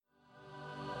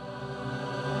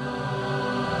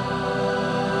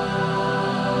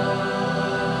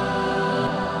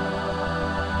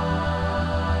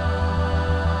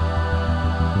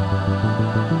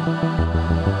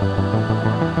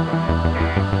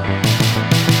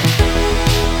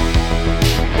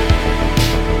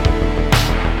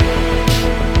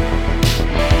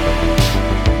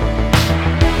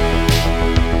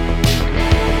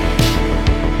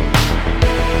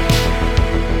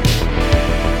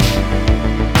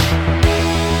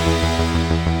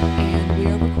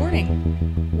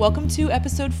welcome to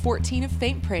episode 14 of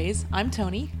Faint Praise. I'm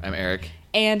Tony. I'm Eric.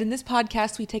 And in this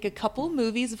podcast, we take a couple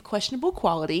movies of questionable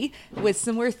quality with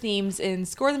similar themes and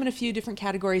score them in a few different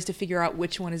categories to figure out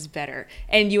which one is better.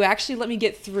 And you actually let me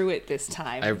get through it this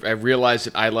time. I realized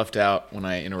that I left out when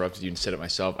I interrupted you and said it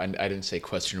myself. I didn't say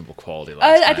questionable quality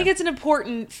last time. I think it's an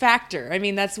important factor. I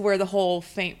mean, that's where the whole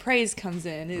faint praise comes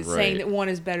in, is saying that one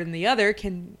is better than the other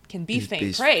can be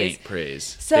faint praise. Faint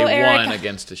praise. So they Eric, won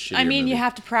against a shittier I mean, movie. you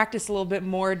have to practice a little bit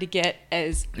more to get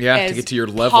as to get to your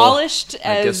level. Polished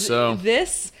I as guess so. this.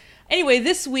 Anyway,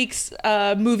 this week's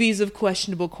movies of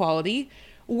questionable quality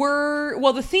were,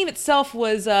 well, the theme itself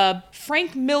was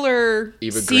Frank Miller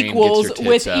Eva sequels Green gets her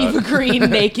with tits out. Eva Green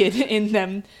naked in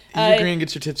them. Eva Green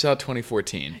Gets Her Tits Out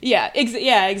 2014. Yeah,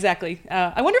 exactly.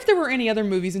 I wonder if there were any other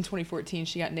movies in 2014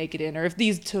 she got naked in, or if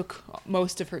these took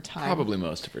most of her time. Probably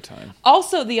most of her time.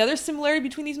 Also, the other similarity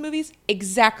between these movies,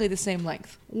 exactly the same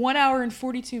length. 1 hour and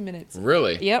 42 minutes.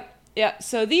 Really? Yep. Yeah.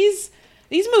 So these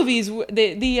movies,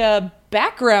 the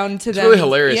background to It's them. really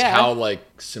hilarious yeah. how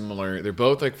similar. They're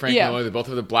both like Frank Yeah. Miller. They both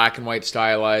have the black and white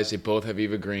stylized. They both have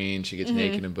Eva Green. She gets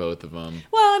naked in both of them.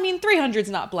 Well, I mean, 300's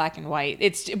not black and white.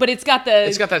 It's got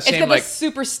that same, the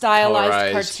super stylized,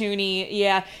 colorized. cartoony.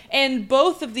 Yeah, and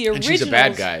both of the And originals. she's a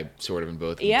bad guy, sort of, in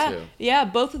both of them, too. Yeah,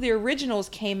 both of the originals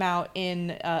came out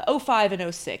in 05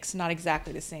 and 06, not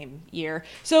exactly the same year.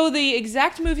 So the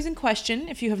exact movies in question,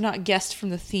 if you have not guessed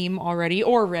from the theme already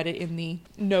or read it in the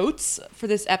notes for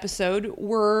this episode,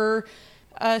 were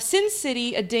Sin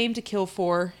City, A Dame to Kill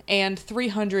For, and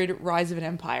 300, Rise of an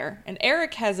Empire. And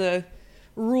Eric has a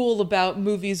rule about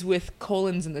movies with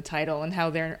colons in the title and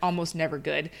how they're almost never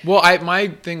good. Well, my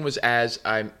thing was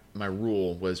my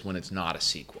rule was when it's not a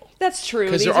sequel. That's true.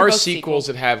 Because These there are both sequels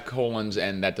that have colons,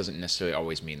 and that doesn't necessarily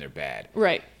always mean they're bad.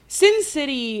 Right. Sin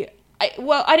City,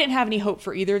 I didn't have any hope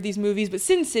for either of these movies, but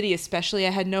Sin City especially I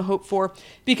had no hope for,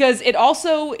 because it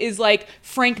also is like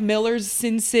Frank Miller's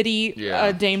Sin City,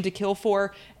 Dame to Kill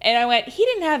For. And I went, he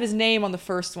didn't have his name on the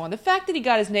first one. The fact that he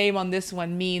got his name on this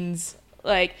one means,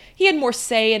 he had more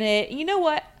say in it. You know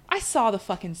what? I saw the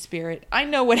fucking spirit. I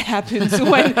know what happens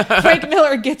when Frank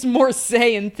Miller gets more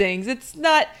say in things. It's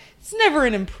never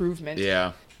an improvement.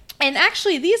 Yeah. And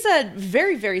actually, these had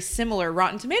very, very similar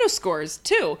Rotten Tomato scores,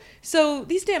 too. So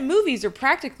these damn movies are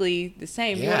practically the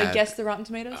same. You want to guess the Rotten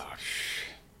Tomatoes?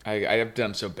 I have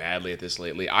done so badly at this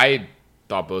lately. I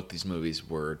thought both these movies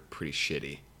were pretty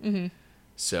shitty. Mm-hmm.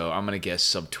 So I'm going to guess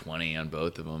sub 20 on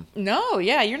both of them. No,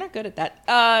 yeah, you're not good at that.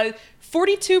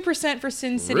 42% for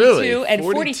Sin City Really? 2 and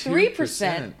 42%?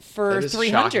 43% for That is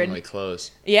 300. shockingly close.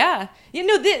 Yeah. You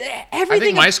know, everything... I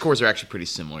think my scores are actually pretty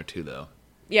similar, too, though.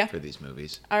 Yeah. For these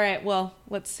movies. All right, well,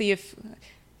 let's see if...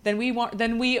 Then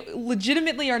we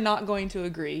legitimately are not going to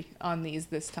agree on these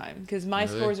this time, because my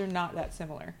scores are not that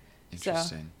similar.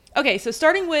 Interesting. Okay, so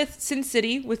starting with Sin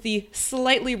City with the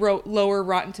slightly lower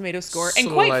Rotten Tomato score, and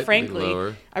quite frankly,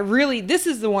 lower. this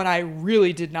is the one I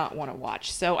really did not want to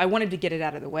watch, so I wanted to get it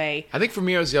out of the way. I think for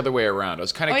me it was the other way around. I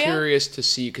was kind of yeah? curious to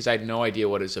see, because I had no idea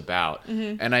what it's about,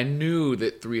 and I knew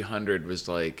that 300 was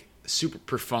super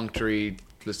perfunctory.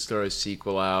 Let's throw a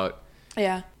sequel out.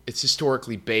 Yeah. It's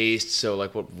historically based, so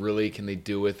what really can they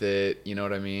do with it? You know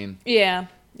what I mean? Yeah.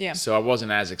 So I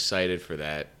wasn't as excited for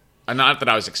that. Not that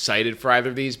I was excited for either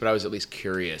of these, but I was at least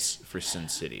curious for Sin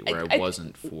City, where I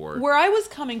wasn't for... Where I was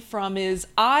coming from is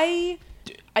I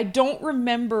don't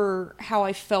remember how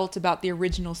I felt about the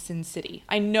original Sin City.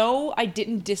 I know I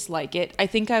didn't dislike it. I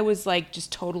think I was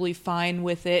just totally fine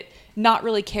with it, not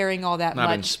really caring all that much.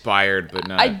 Not inspired, but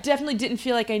not... I definitely didn't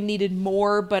feel like I needed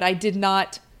more, but I did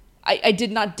not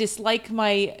dislike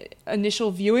my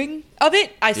initial viewing of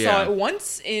it. I saw it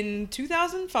once in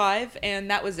 2005, and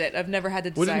that was it. I've never had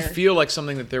the desire. Wouldn't feel like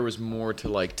something that there was more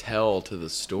to tell to the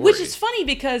story. Which is funny,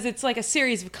 because it's like a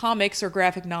series of comics or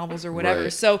graphic novels or whatever.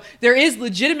 Right. So there is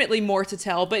legitimately more to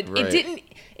tell, but Right.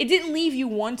 it didn't leave you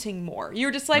wanting more. You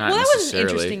were just like, Not well, that was an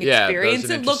necessarily. interesting Yeah, experience. that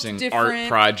was an It looked interesting different. art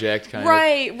project kind of.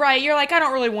 Right. You're like, I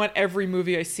don't really want every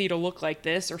movie I see to look like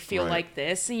this or feel Right. like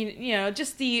this. And, you know,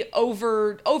 just the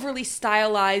overly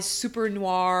stylized, super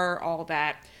noir, all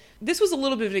that. This was a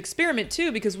little bit of an experiment,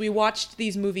 too, because we watched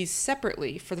these movies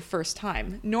separately for the first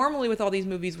time. Normally, with all these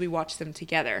movies, we watch them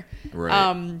together.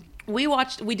 Right.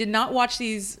 We did not watch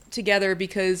these together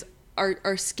because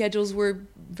our schedules were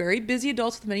very busy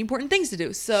adults with many important things to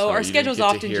do. So our schedules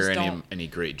often just don't. Any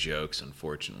great jokes,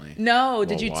 unfortunately. No,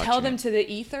 did you tell them to the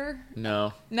ether?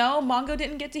 No. No, Mongo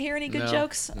didn't get to hear any good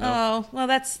jokes. No. Oh, well,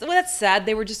 that's sad.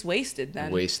 They were just wasted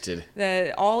then. Wasted.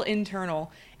 All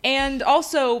internal. And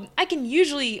also, I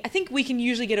think we can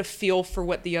usually get a feel for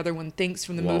what the other one thinks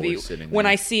from the While movie we're sitting when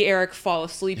there. I see Eric fall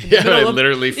asleep in Yeah, the middle I of...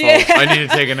 literally fall. Yeah. I need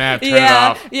to take a nap. Turn it Yeah,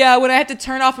 off. yeah, when I have to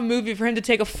turn off a movie for him to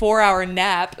take a 4-hour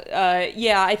nap.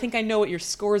 Yeah, I think I know what your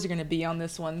scores are going to be on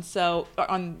this one, so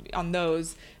on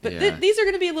those. But Yeah. these are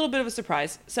going to be a little bit of a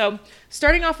surprise. So,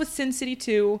 starting off with Sin City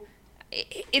 2,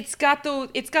 it's got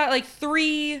like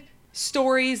 3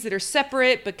 stories that are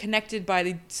separate but connected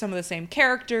by some of the same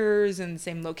characters and the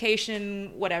same location,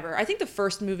 whatever. I think the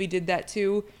first movie did that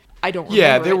too. I don't remember.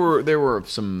 Yeah, it. there were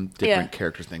some different Yeah.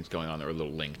 character things going on that were a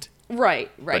little linked,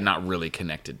 Right. but not really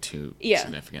connected too Yeah.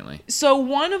 significantly. So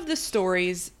one of the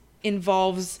stories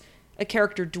involves a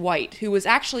character, Dwight, who was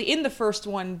actually in the first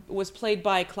one, was played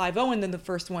by Clive Owen in the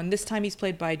first one. This time he's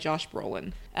played by Josh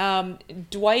Brolin.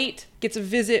 Dwight gets a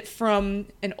visit from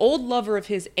an old lover of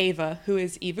his, Ava, who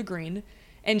is Eva Green.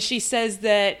 And she says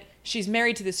that she's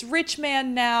married to this rich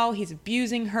man now. He's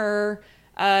abusing her.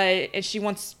 And she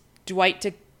wants Dwight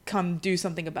to come do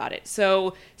something about it.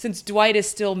 So since Dwight is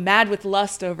still mad with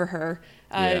lust over her,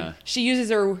 she uses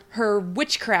her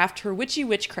witchcraft, her witchy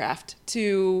witchcraft,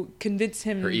 to convince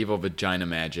him. Her evil vagina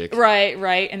magic.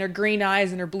 Right, and her green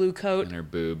eyes and her blue coat. And her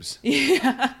boobs.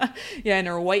 Yeah, and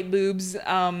her white boobs.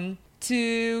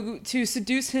 To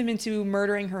seduce him into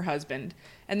murdering her husband.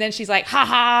 And then she's like, "Ha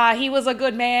ha, he was a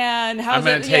good man. I'm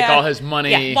gonna take all his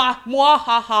money." Yeah, mwah,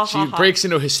 ha ha. She ha, breaks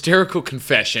into a hysterical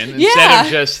confession Yeah, instead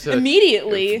of just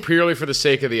immediately. purely for the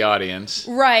sake of the audience,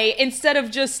 Right, instead of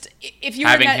just if you were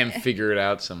having in that, him figure it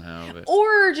out somehow. But.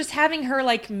 or just having her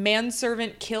like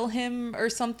manservant kill him or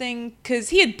something, because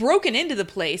he had broken into the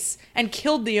place and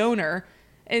killed the owner,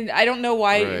 and I don't know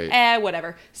why. Right.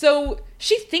 Whatever. So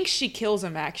she thinks she kills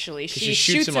him. Actually, She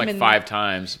shoots him like 5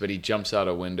 times, but he jumps out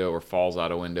a window or falls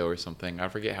out a window or something. I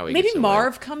forget how he Maybe gets away.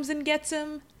 Marv comes and gets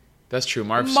him. That's true.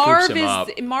 Marv scoops him up.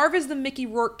 Marv is the Mickey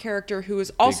Rourke character who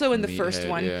is also in the first meathead,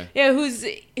 one. yeah.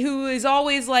 Who is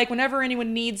always like, whenever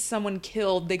anyone needs someone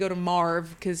killed, they go to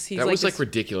Marv because he's That like was like this-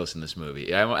 ridiculous in this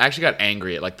movie. I actually got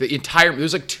angry at like the entire.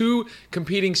 There's like 2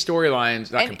 competing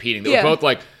storylines, not competing. They were both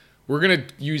like, we're gonna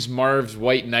use Marv's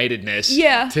white knightedness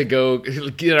to go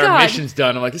get our missions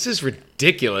done. I'm like, this is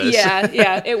ridiculous.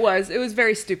 Yeah, it was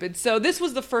very stupid. So this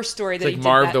was the first story that It's he like did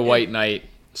Marv that the in. White Knight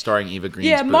starring Eva Green's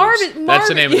Yeah, boobs. That's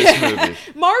the name of this movie.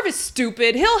 Marv is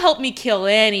stupid. He'll help me kill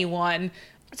anyone.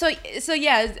 So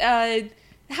yeah.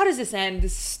 How does this end?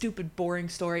 This stupid, boring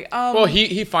story. Well,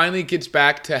 he finally gets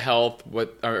back to health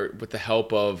with the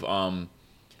help of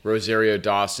Rosario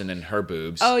Dawson and her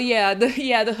boobs. Oh yeah,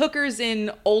 the hookers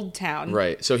in Old Town.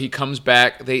 Right. So he comes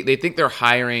back. They think they're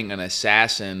hiring an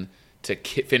assassin to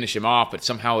finish him off, but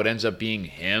somehow it ends up being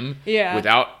him.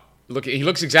 Yeah. He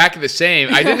looks exactly the same.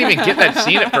 I didn't even get that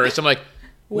scene at first. I'm like,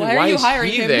 Why are you is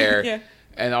hiring he him? there? Yeah.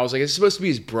 And I was like, is this supposed to be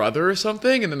his brother or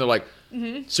something? And then they're like,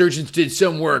 surgeons did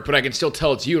some work, but I can still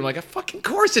tell it's you. I'm like, of fucking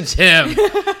course it's him.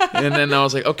 And then I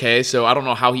was like, okay, so I don't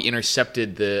know how he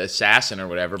intercepted the assassin or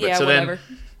whatever. But whatever.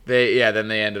 Then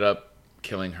they ended up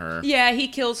killing her. Yeah, he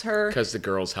kills her. Because the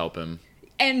girls help him.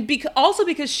 And also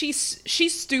because she's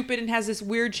stupid and has this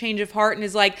weird change of heart and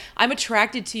is like, I'm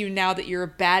attracted to you now that you're a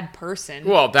bad person.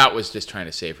 Well, that was just trying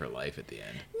to save her life at the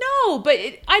end. No, but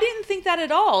I didn't think that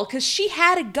at all, because she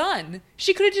had a gun.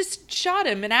 She could have just shot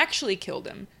him and actually killed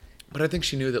him. But I think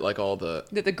she knew that like all the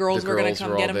girls were going to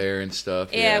come were get all him there and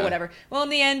stuff. Yeah, whatever. Well, in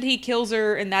the end, he kills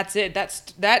her, and that's it.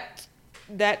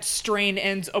 That strain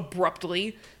ends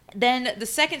abruptly. Then the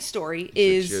second story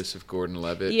is Joseph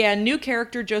Gordon-Levitt. Yeah, new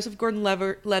character Joseph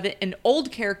Gordon-Levitt, an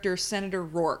old character Senator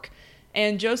Rourke,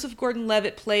 and Joseph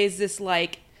Gordon-Levitt plays this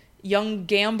like young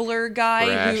gambler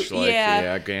guy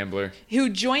gambler who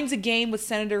joins a game with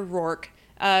Senator Rourke.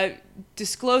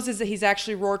 Discloses that he's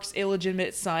actually Rourke's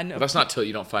illegitimate son. Well, that's not till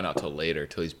you don't find out till later,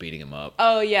 till he's beating him up.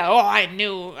 Oh yeah. Oh, I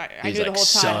knew. I knew like, the whole time.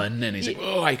 son, and he's like,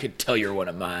 oh, I could tell you're one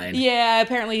of mine. Yeah,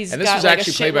 apparently he's. And this got, was like,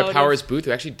 actually a played by shitload Powers Booth,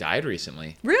 who actually died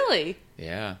recently. Really?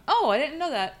 Yeah. Oh, I didn't know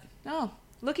that. Oh,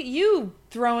 look at you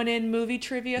throwing in movie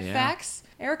trivia facts.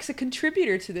 Eric's a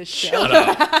contributor to this show. Shut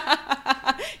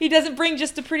up. He doesn't bring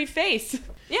just a pretty face.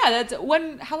 Yeah, that's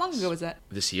when. How long ago was that?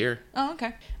 This year. Oh,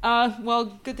 okay.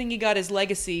 Well, good thing he got his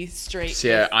legacy straight.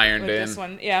 Ironed in. This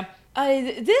one, yeah.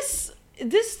 This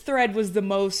thread was the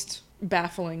most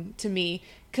baffling to me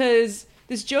because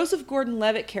this Joseph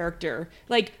Gordon-Levitt character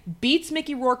like beats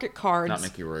Mickey Rourke at cards. Not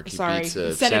Mickey Rourke. He Sorry,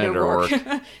 beats Senator Rourke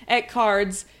at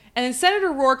cards, and then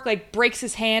Senator Rourke like breaks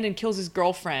his hand and kills his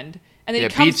girlfriend. And then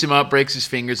beats him up, breaks his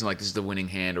fingers, and like this is the winning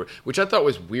hand, which I thought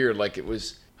was weird. Like it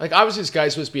was like obviously this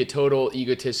guy's supposed to be a total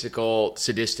egotistical,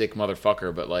 sadistic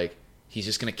motherfucker, but like he's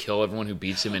just going to kill everyone who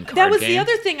beats him in card That was game. the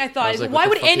other thing I thought. Like, why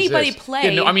would anybody play?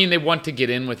 Yeah, no, I mean, they want to get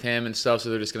in with him and stuff, so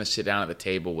they're just going to sit down at the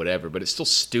table, whatever. But it's still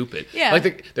stupid. Yeah.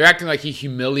 Like, they're acting like he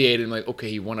humiliated him. Like, okay,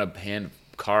 he won a hand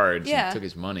of cards and took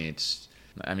his money. It's...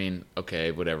 I mean,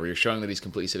 okay, whatever. You're showing that he's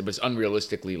completely silly, but it's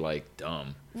unrealistically, like,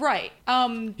 dumb. Right.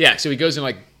 Yeah, so he goes and,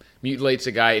 like, mutilates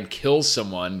a guy and kills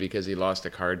someone because he lost a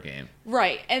card game.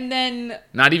 Right, and then...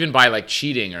 Not even by, like,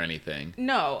 cheating or anything.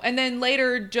 No, and then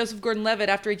later, Joseph Gordon-Levitt,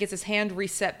 after he gets his hand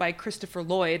reset by Christopher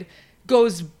Lloyd,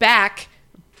 goes back...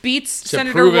 beats to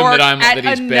Senator prove him Rourke that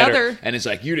he's another... better. And it's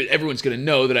like, everyone's going to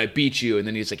know that I beat you. And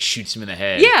then he just, like, shoots him in the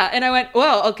head. Yeah, and I went,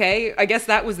 well, okay, I guess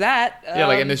that was that. Yeah,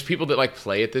 like, and there's people that, like,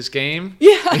 play at this game.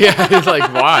 Yeah. Yeah, it's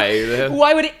like, why?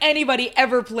 Why would anybody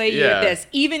ever play you at this?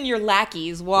 Even your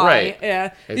lackeys, why? Right.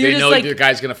 Yeah. If they know the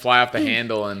guy's going to fly off the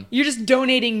handle and... You're just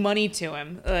donating money to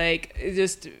him. Like,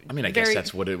 just... I mean, I guess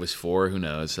that's what it was for. Who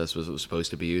knows? That's what it was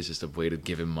supposed to be used, just a way to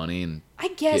give him money and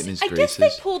get in his graces. I guess they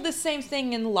pulled the same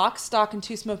thing in Lock, Stock, and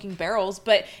Two Smoking Barrels,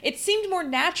 but it seemed more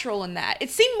natural in that. It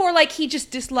seemed more like he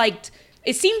just disliked...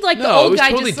 It seemed like the old guy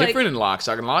just... No, it was totally different in Lock,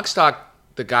 Stock. In Lock, Stock,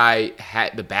 the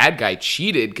bad guy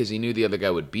cheated because he knew the other guy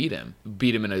would beat him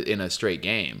in a straight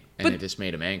game, and it just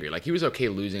made him angry. Like, he was okay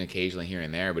losing occasionally here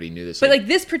and there, but he knew this. But like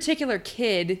this particular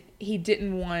kid, he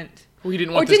didn't want. Well, he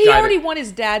didn't want. Or did he already want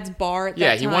his dad's bar at that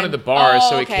time? Yeah, he wanted the bar,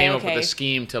 so he came up with a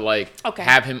scheme to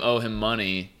have him owe him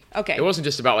money. Okay. It wasn't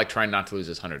just about like trying not to lose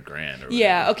his $100,000 or whatever.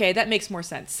 Yeah, okay, that makes more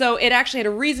sense. So it actually had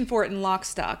a reason for it in Lock,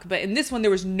 Stock, but in this one there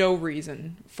was no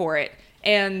reason for it,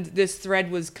 and this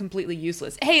thread was completely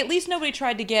useless. Hey, at least nobody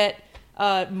tried to get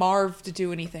Marv to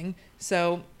do anything.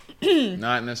 So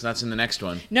not in this. That's in the next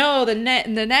one. No, the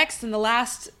next and the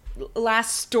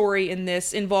last story in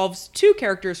this involves two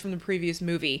characters from the previous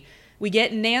movie. We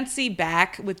get Nancy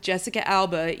back with Jessica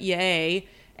Alba, yay.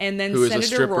 And then who is Senator a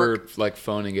stripper, Rourke, like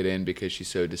phoning it in because she's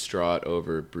so distraught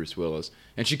over Bruce Willis,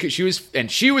 and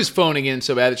she was phoning in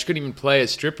so bad that she couldn't even play a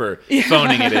stripper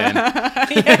phoning it in.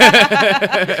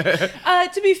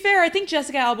 To be fair, I think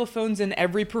Jessica Alba phones in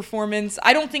every performance.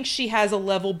 I don't think she has a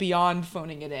level beyond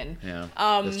phoning it in. Yeah,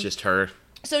 that's just her.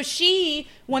 So she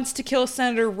wants to kill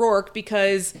Senator Rourke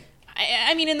because,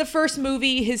 I mean, in the first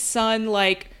movie, his son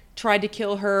tried to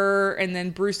kill her, and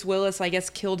then Bruce Willis, I guess,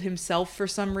 killed himself for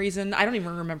some reason. I don't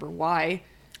even remember why.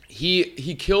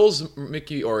 He kills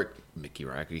Mickey Rourke.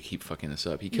 I keep fucking this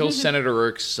up. He kills Senator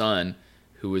Rourke's son,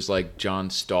 who was like John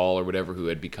Stahl or whatever, who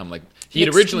had become like he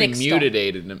had originally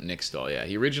mutilated him. Nick Stahl, yeah.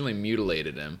 He originally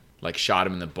mutilated him, like shot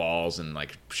him in the balls and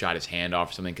like shot his hand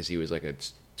off or something because he was like a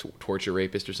torture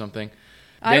rapist or something.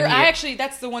 I actually,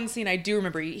 that's the one scene I do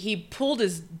remember. He pulled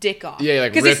his dick off. Yeah,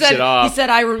 he rips it off. He said,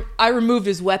 I removed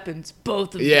his weapons,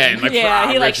 both of them. And he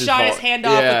shot his hand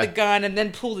off with the gun and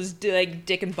then pulled his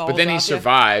dick and balls off. But then he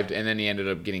survived, and then he ended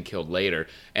up getting killed later.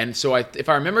 And so if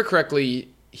I remember correctly,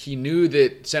 he knew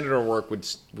that Senator Rourke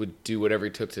would do whatever he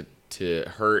took to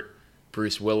hurt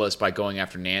Bruce Willis by going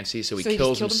after Nancy. So he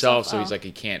kills himself. So he's like,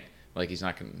 he can't. Like he's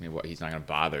not gonna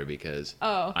bother because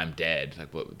I'm dead.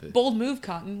 Like what? Bold move,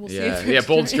 Cotton. We'll see. If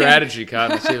bold strategy,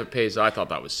 Cotton. We'll see if it pays. I thought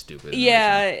that was stupid.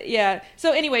 Yeah.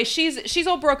 So anyway, she's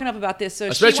all broken up about this. So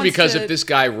especially because if this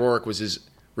guy Rourke was as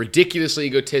ridiculously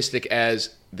egotistic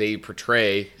as they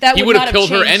portray, he would have killed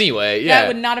her anyway. Yeah, that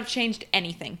would not have changed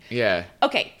anything. Yeah.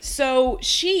 Okay, so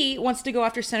she wants to go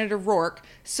after Senator Rourke.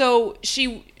 So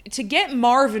to get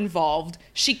Marv involved,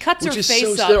 she cuts her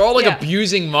face up. They're all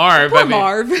abusing Marv. Poor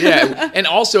Marv. Yeah, and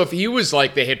also if he was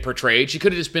like they had portrayed, she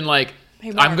could have just been like,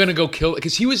 hey, I'm gonna go kill,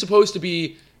 because he was supposed to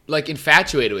be like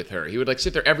infatuated with her. He would like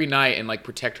sit there every night and like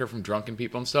protect her from drunken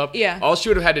people and stuff. Yeah. All she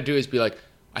would have had to do is be like,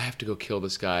 I have to go kill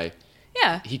this guy.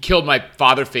 Yeah. He killed my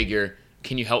father figure.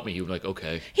 Can you help me? He would be like,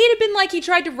 okay. He'd have been like,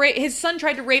 his son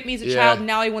tried to rape me as a child, and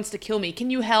now he wants to kill me.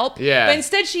 Can you help? Yeah. But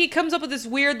instead she comes up with this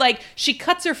weird, she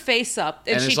cuts her face up,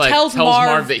 and she like, tells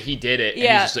Marv that he did it, and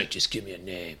he's just like, just give me a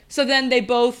name. So then they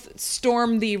both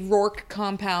storm the Rourke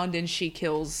compound, and she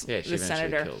kills the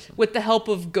senator with the help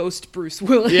of ghost Bruce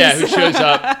Willis. Yeah, who shows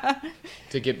up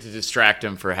to distract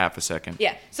him for half a second.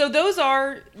 Yeah. So those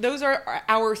are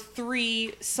our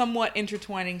three somewhat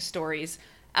intertwining stories.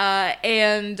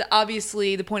 And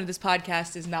obviously the point of this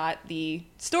podcast is not the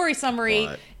story summary.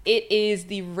 It is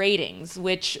the ratings,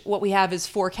 which what we have is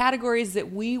 4 categories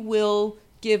that we will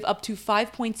give up to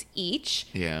 5 points each.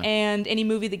 Yeah. And any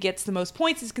movie that gets the most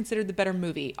points is considered the better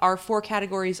movie. Our 4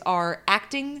 categories are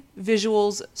acting,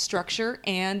 visuals, structure,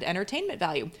 and entertainment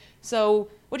value. So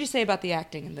what'd you say about the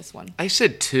acting in this one? I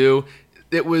said 2.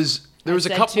 There was a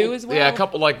couple 2 as well. Yeah, a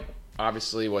couple, like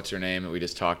obviously what's her name that we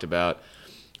just talked about.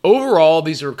 Overall,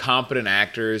 these are competent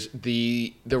actors.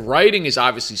 The writing is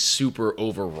obviously super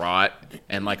overwrought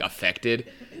and like affected.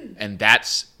 and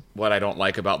that's what I don't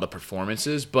like about the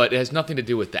performances, but it has nothing to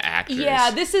do with the actors.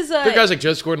 Yeah, this is there are guys like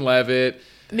Joseph Gordon-Levitt.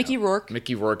 Mickey Rourke.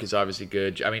 Mickey Rourke is obviously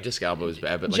good. I mean, Jessica Alba is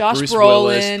bad, but like Josh Bruce Brolin,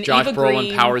 Willis, Josh Eva Brolin,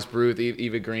 Green. Powers Booth,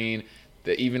 Eva Green,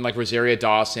 even like Rosario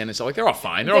Dawson and stuff. Like, they're all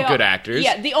fine. They're all good actors.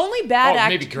 Yeah, the only bad actor...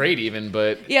 maybe great even,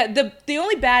 but... Yeah, the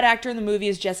only bad actor in the movie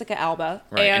is Jessica Alba.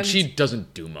 Right, and she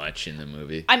doesn't do much in the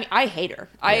movie. I mean, I hate her.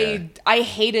 Yeah. I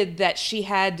hated that she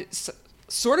had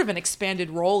sort of an expanded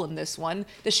role in this one,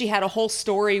 that she had a whole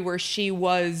story where she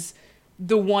was...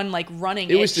 the one like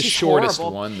running it. It was the shortest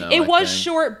one though. It was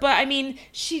short, but I mean,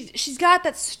 she's got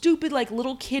that stupid like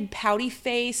little kid pouty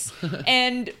face,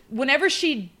 and whenever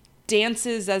she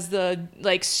dances as the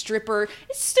like stripper,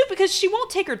 it's stupid because she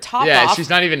won't take her top off. Yeah, she's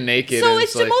not even naked. So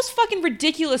it's the most fucking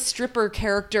ridiculous stripper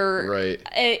character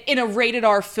in a rated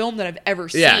R film that I've ever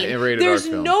seen. Yeah, in a rated R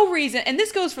film. There's no reason, and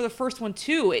this goes for the first one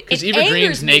too. Because Eva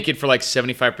Green's naked for like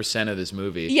 75% of this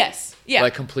movie. Yes. Yeah.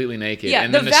 Like completely naked. Yeah,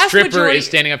 and then the stripper is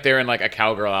standing up there in like a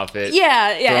cowgirl outfit.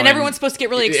 Yeah, yeah. And everyone's supposed to get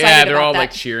really excited. Yeah, they're about all that.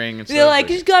 like cheering and stuff. They're like,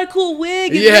 he's got a cool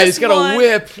wig. Yeah, he's got a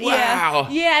whip. Wow.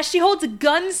 Yeah, she holds a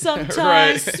gun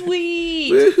sometimes. Sweet.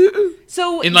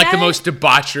 So in like the most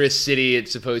debaucherous city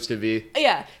it's supposed to be.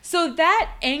 Yeah. So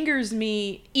that angers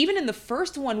me. Even in the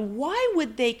first one, why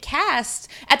would they cast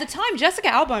at the time? Jessica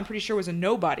Alba, I'm pretty sure, was a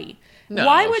nobody.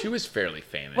 No, she was fairly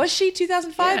famous. Was she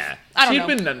 2005? Yeah, I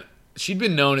don't know. She'd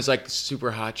been known as like the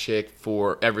super hot chick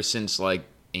for ever since like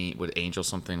Angel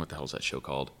something. What the hell is that show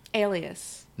called?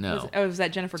 Alias. No. Was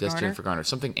that Jennifer Garner? Just Jennifer Garner.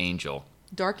 Something Angel.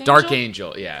 Dark Angel? Dark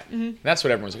Angel, yeah. Mm-hmm. That's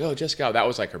what everyone's like, oh, Jessica Alba. That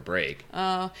was like her break.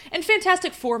 And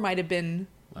Fantastic Four might have been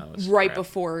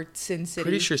before Sin City.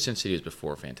 Pretty sure Sin City was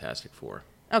before Fantastic Four.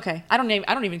 Okay. I don't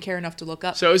even care enough to look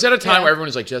up. So it was at a time where everyone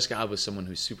was like, Jessica Alba is someone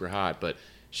who's super hot, but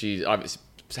she's obviously...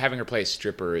 having her play a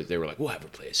stripper, they were like, we'll have her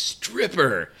play a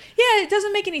stripper. Yeah, it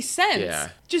doesn't make any sense. Yeah.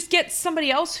 Just get somebody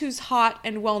else who's hot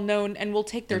and well-known, and we'll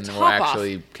take their top off. And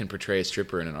actually can portray a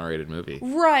stripper in an R-rated movie.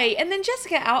 Right. And then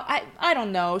Jessica Alba, I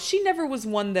don't know. She never was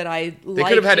one that I liked. They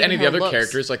could have had any of the other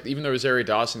characters, like even the Rosario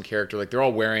Dawson character, like they're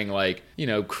all wearing like,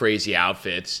 crazy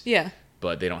outfits. Yeah.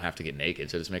 But they don't have to get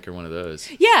naked, so just make her one of those.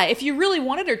 Yeah, if you really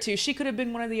wanted her to, she could have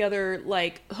been one of the other,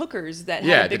 like, hookers that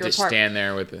had a bigger just part. Stand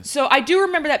there with the... So I do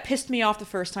remember that pissed me off the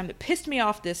first time. That pissed me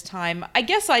off this time. I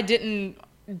guess I didn't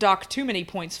dock too many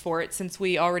points for it since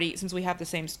we have the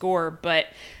same score, but...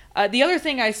 the other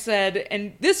thing I said,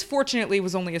 and this fortunately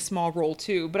was only a small role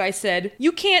too, but I said,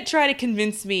 you can't try to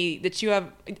convince me that you have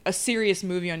a serious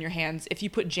movie on your hands if you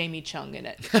put Jamie Chung in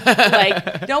it.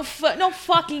 Like, don't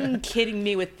fucking kidding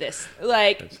me with this.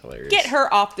 Like, get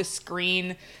her off the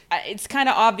screen. It's kind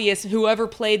of obvious whoever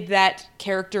played that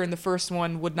character in the first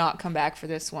one would not come back for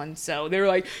this one. So they were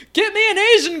like, get me an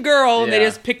Asian girl. And they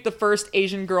just picked the first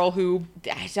Asian girl who,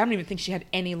 I don't even think she had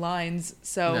any lines.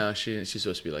 So no, she's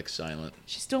supposed to be like silent.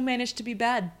 She still managed to be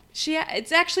bad.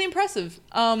 It's actually impressive.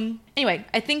 Anyway,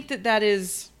 I think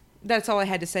that's all I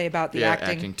had to say about the acting.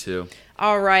 Yeah, acting too.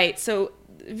 All right. So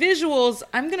visuals,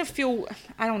 I'm going to feel,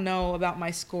 I don't know about my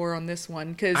score on this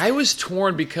one. Cause I was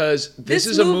torn because this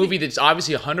is a movie that's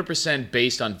obviously 100%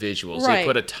 based on visuals. Right. They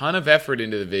put a ton of effort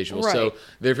into the visuals. Right. So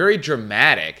they're very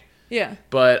dramatic. Yeah.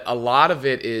 But a lot of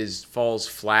it falls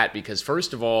flat because,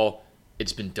 first of all,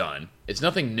 it's been done. It's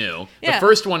nothing new. Yeah. The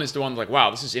first one is the one like,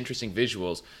 wow, this is interesting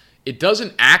visuals. It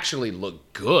doesn't actually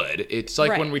look good. It's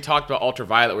like when we talked about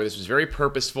Ultraviolet, where this was very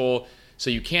purposeful. So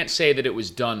you can't say that it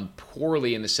was done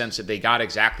poorly in the sense that they got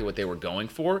exactly what they were going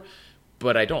for,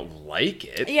 but I don't like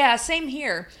it. Yeah, same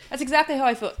here. That's exactly how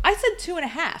I feel. I said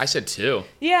 2.5. I said 2.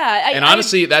 Yeah. And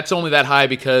honestly, that's only that high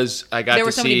because I got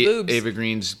to see Eva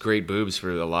Green's great boobs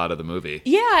for a lot of the movie.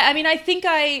 Yeah, I mean, I think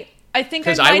I might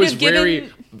have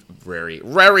given...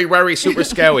 very super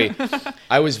scary.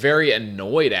 I was very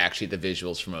annoyed actually at the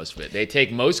visuals for most of it. They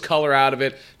take most color out of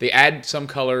it. They add some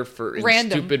color for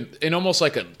stupid and almost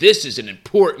like this is an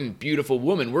important, beautiful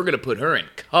woman. We're gonna put her in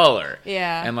color.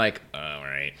 Yeah. And like, all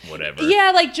right, whatever.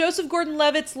 Yeah, like Joseph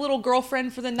Gordon-Levitt's little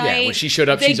girlfriend for the night. Yeah, when she showed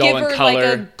up, she's all in color. They give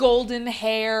her like a golden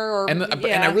hair. And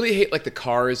I really hate like the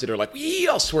cars that are like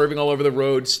all swerving all over the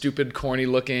road, stupid, corny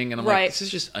looking. And I'm like, this is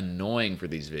just annoying for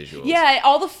these visuals. Yeah,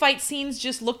 all the fight scenes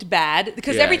just looked bad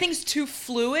because everything's too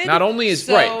fluid. Not only is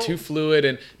too fluid,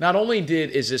 and not only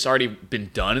is this already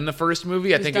been done in the first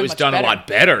movie, I think it was done a lot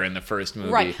better in the first movie.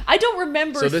 Right. I don't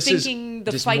remember thinking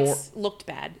the fights looked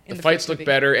bad. The fights looked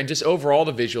better, and just overall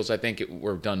the visuals I think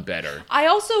were done better. I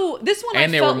also this one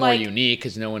and they were more unique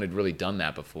because no one had really done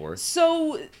that before.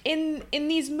 So in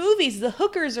these movies, the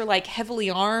hookers are like heavily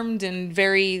armed and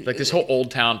very like this whole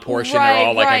Old Town portion are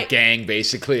all like a gang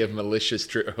basically of malicious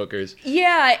hookers.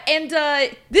 Yeah, and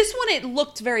this one it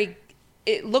looked very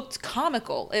it looked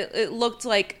comical. It looked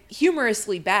like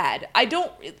humorously bad. I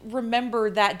don't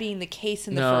remember that being the case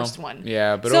in the first one.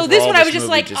 Yeah, but so this one I was just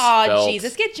like, oh,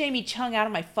 Jesus, get Jamie Chung out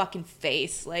of my fucking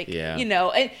face. Like, you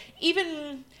know, and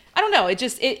even, I don't know,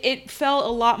 it felt a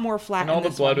lot more flat. And all the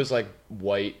blood was like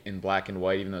white and black and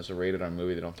white, even though it's a rated R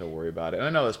movie, they don't have to worry about it. And I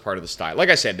know that's part of the style. Like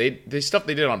I said, the stuff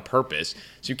they did on purpose,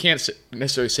 so you can't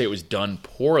necessarily say it was done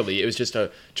poorly. It was just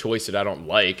a choice that I don't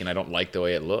like, and I don't like the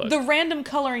way it looked. The random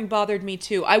coloring bothered me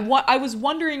too. I was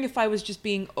wondering if I was just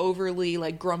being overly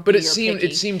like grumpy, but it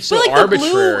seemed so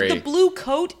arbitrary. The blue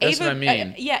coat. That's what I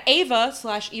mean.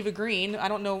 Ava/Eva Green. I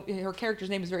don't know, her character's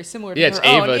name is very similar to her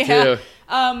own. Ava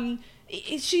too.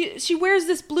 She wears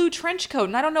this blue trench coat,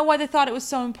 and I don't know why they thought it was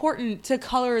so important to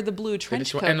color the blue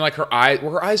trench coat. And like her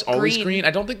eyes always green?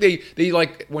 I don't think they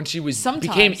like when she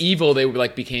became evil, they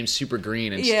became super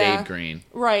green and stayed green.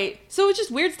 Right. So it's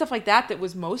just weird stuff like that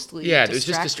was mostly it was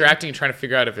just distracting and trying to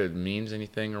figure out if it means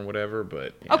anything or whatever.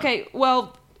 But okay,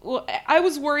 well, I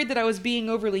was worried that I was being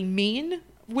overly mean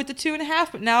with the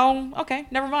 2.5, but now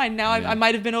never mind. Now I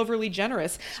might have been overly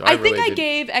generous. So I think I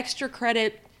gave extra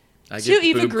credit to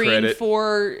Eva Green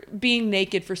for being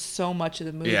naked for so much of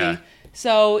the movie. Yeah.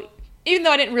 So even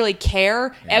though I didn't really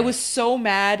care, I was so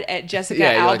mad at Jessica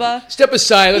Alba. Like, step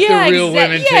aside, let the real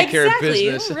women take care of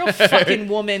business. A real fucking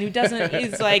woman who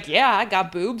is like, I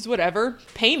got boobs, whatever.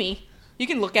 Pay me. You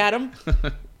can look at them.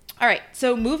 All right,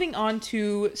 so moving on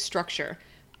to structure.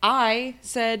 I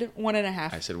said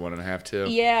 1.5. I said 1.5 too.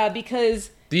 Yeah,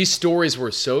 because these stories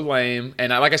were so lame.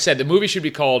 And like I said, the movie should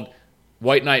be called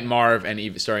White Knight Marv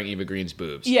and starring Eva Green's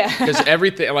boobs. Yeah. Because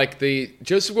everything, like the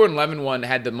Joseph Gordon-Levitt one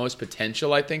had the most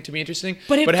potential, I think, to be interesting.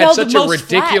 But it had such a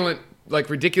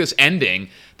ridiculous ending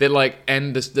that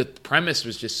and the premise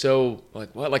was just so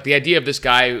what? Like the idea of this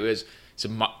guy who is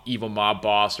some evil mob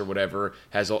boss or whatever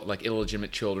has like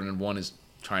illegitimate children, and one is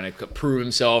trying to prove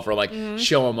himself or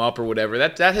show him up or whatever.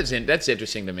 That's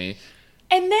interesting to me.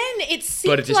 And then it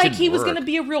seemed like he was going to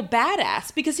be a real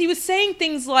badass because he was saying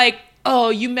things like,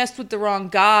 oh, you messed with the wrong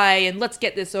guy, and let's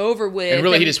get this over with. And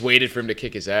really, he just waited for him to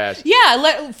kick his ass.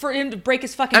 Yeah, for him to break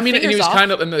his fucking fingers off. And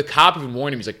he was and the cop even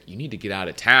warned him. He's like, you need to get out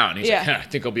of town. He's like, I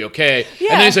think I'll be okay.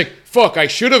 Yeah. And then he's like, fuck, I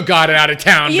should have gotten out of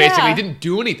town, basically. He didn't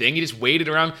do anything. He just waited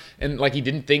around, and he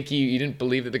didn't think he didn't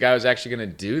believe that the guy was actually going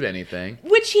to do anything.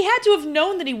 Which he had to have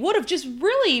known that he would have. Just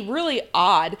really, really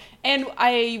odd. And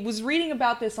I was reading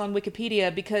about this on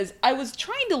Wikipedia because I was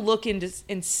trying to look into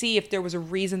and see if there was a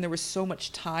reason there was so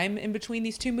much time in between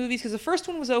these two movies, because the first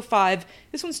one was 2005,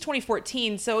 this one's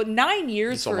 2014, so 9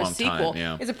 years for a sequel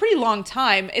is a pretty long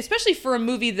time, especially for a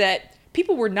movie that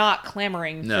people were not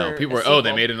clamoring for. People were,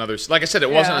 they made another, like I said, it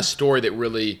wasn't a story that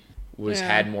really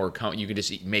had more, you could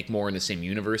just make more in the same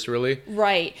universe, really.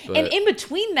 Right. And in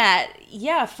between that,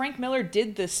 Frank Miller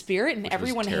did The Spirit, and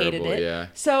everyone hated it. Yeah.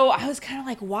 So I was kind of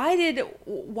like, why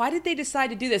did they decide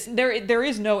to do this? There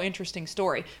is no interesting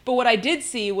story. But what I did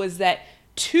see was that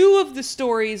 2 of the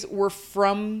stories were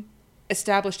from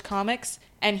established comics,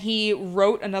 and he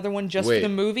wrote another one for the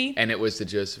movie. And it was the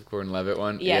Joseph Gordon-Levitt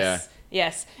one? Yes. Yeah.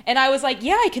 Yes. And I was like,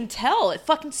 I can tell. It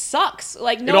fucking sucks.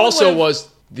 Like, it also was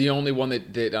the only one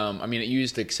that it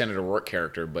used the Senator Rourke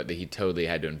character, but he totally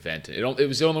had to invent it. It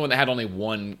was the only one that had only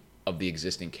one of the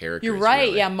existing characters. You're right.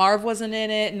 Really. Yeah, Marv wasn't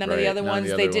in it. None of the other ones.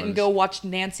 They didn't go watch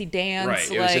Nancy dance. Right.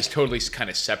 It was just totally kind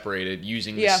of separated,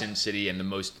 using the Sin City and the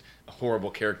most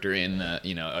horrible character in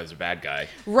as a bad guy.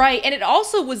 Right. And it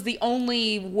also was the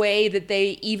only way that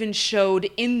they even showed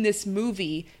in this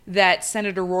movie that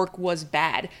Senator Rourke was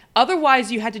bad.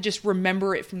 Otherwise, you had to just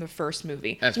remember it from the first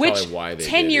movie. That's probably why they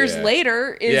 10 years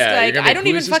later is I don't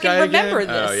even fucking remember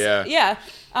this. Oh, yeah.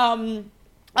 Yeah.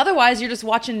 Otherwise, you're just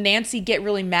watching Nancy get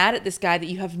really mad at this guy that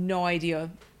you have no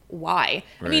idea why.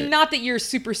 Right. I mean, not that you're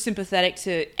super sympathetic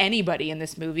to anybody in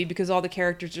this movie, because all the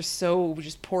characters are so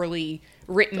just poorly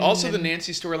written. Also, the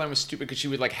Nancy storyline was stupid because she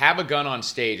would have a gun on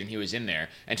stage and he was in there,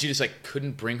 and she just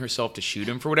couldn't bring herself to shoot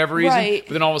him for whatever reason. Right.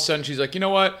 But then all of a sudden she's like, you know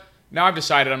what? Now I've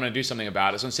decided I'm going to do something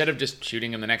about it. So instead of just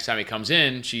shooting him the next time he comes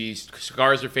in, she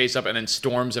scars her face up and then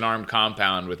storms an armed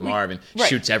compound with Marv and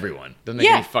shoots everyone. Doesn't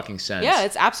make any fucking sense. Yeah,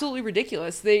 it's absolutely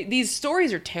ridiculous. These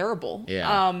stories are terrible.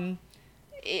 Yeah.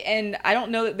 And I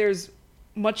don't know that there's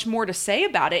much more to say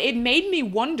about it. It made me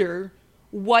wonder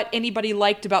what anybody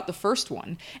liked about the first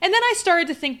one. And then I started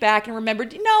to think back and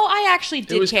remembered, I actually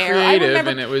did care. Creative,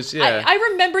 and it was, I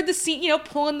remembered the scene,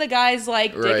 pulling the guy's,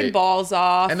 digging balls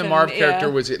off. And the Marv character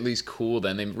was at least cool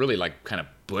then. They really, kind of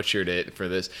butchered it for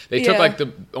this. They took,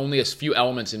 only a few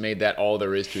elements and made that all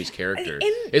there is to his character.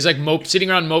 It's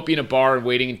sitting around mopey in a bar and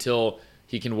waiting until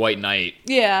he can White Knight.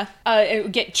 Yeah,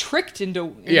 get tricked into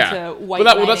White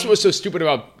Well, that's what was so stupid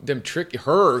about them trick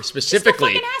her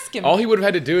specifically. Just ask him. All he would have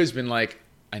had to do is been like,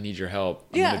 I need your help.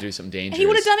 I'm going to do something dangerous. And he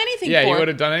would have done anything for Yeah, he would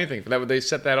have done anything. They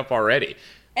set that up already.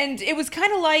 And it was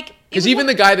kind of like... Because even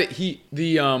the guy that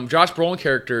the Josh Brolin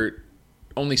character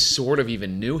only sort of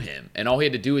even knew him. And all he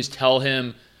had to do is tell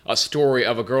him a story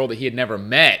of a girl that he had never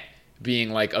met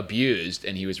being like abused,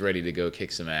 and he was ready to go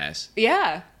kick some ass.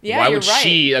 Yeah. Why would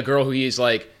she, a girl who he's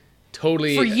like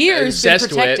totally for years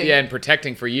obsessed with, and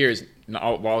protecting for years,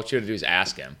 all she had to do is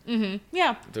ask him. Mm-hmm.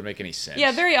 Yeah. It doesn't make any sense.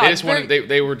 Yeah, very odd.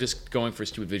 They were just going for a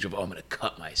stupid visual of, I'm going to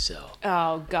cut myself.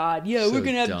 Oh, God. Yeah, So we're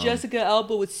going to have dumb. Jessica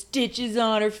Alba with stitches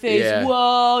on her face. Yeah.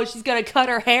 Whoa, she's got to cut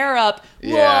her hair up.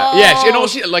 Yeah. Whoa.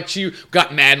 Yeah, she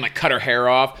got mad and like cut her hair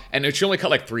off, and she only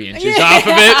cut like 3 inches off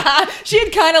of it. She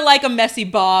had kind of like a messy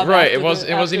bob. Right. It was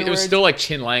still like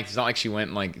chin length. It's not like she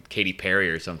went like Katy Perry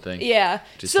or something. Yeah.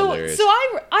 Just hilarious. So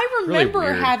I remember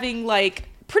Really weird. having like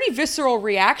pretty visceral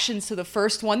reactions to the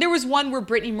first one. There was one where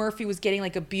Brittany Murphy was getting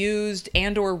like abused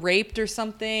and or raped or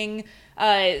something.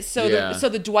 So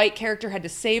the Dwight character had to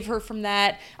save her from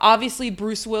that. Obviously,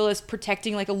 Bruce Willis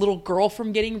protecting like a little girl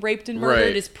from getting raped and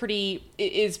murdered is pretty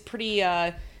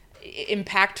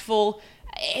impactful.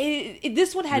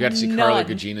 This one had you got to see none. Carla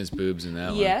Gugino's boobs in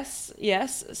that one.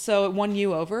 Yes. So it won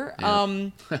you over. Yeah.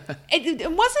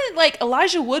 It wasn't like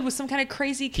Elijah Wood was some kind of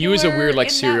crazy killer. He was a weird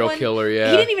like serial killer. Yeah.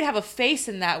 He didn't even have a face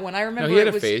in that one. I remember. No, he had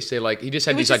a face. He just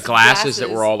had these like glasses that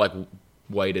were all like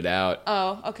whited out.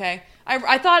 Oh, okay.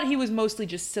 I thought he was mostly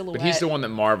just silhouette. But he's the one that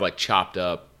Marv like chopped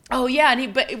up. Oh yeah,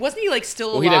 but wasn't he like still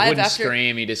alive? Well, he like wouldn't after...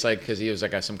 scream. He just like because he was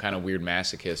like some kind of weird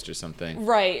masochist or something.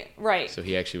 Right. So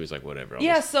he actually was like whatever.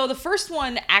 Yeah. So the first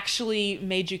one actually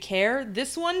made you care.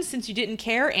 This one, since you didn't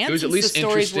care, and it was since at least the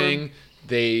stories interesting.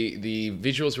 The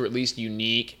visuals were at least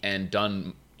unique and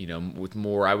done, with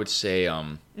more, I would say,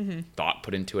 thought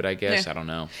put into it. I guess I don't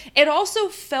know. It also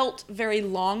felt very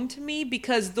long to me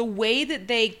because the way that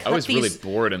they cut really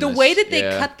bored in the this. way that they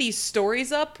cut these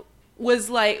stories up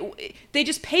was like they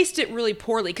just paced it really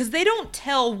poorly because they don't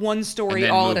tell one story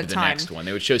all at a time. The next one,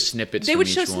 they would show snippets.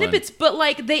 But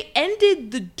like they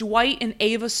ended the Dwight and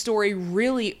Ava story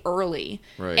really early,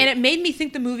 right. And it made me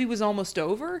think the movie was almost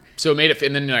over. So it made it,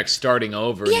 and then like starting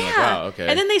over. Yeah. And you're like, wow, okay.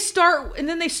 And then they start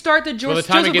the Joseph Gordon-Levitt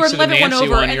one over. By the time it gets to the Nancy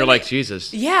one, you're like,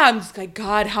 Jesus. Yeah, I'm just like,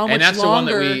 God, how much longer? And that's the one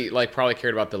that we like probably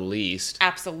cared about the least.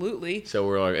 Absolutely. So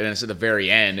we're like, and it's at the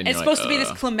very end, and it's supposed to be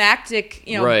this climactic,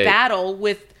 battle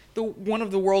with one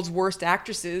of the world's worst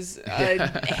actresses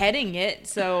heading it.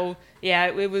 So yeah,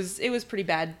 it was pretty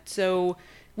bad. So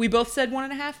we both said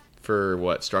 1.5 for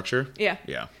what, structure?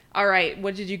 Yeah. All right,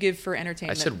 what did you give for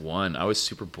entertainment? I said 1. I was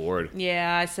super bored.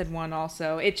 Yeah, I said 1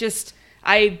 also. It just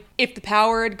if the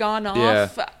power had gone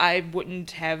off, I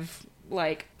wouldn't have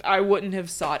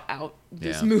sought out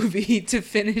this movie to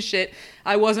finish it.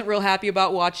 I wasn't real happy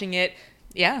about watching it.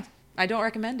 Yeah, I don't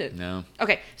recommend it. No.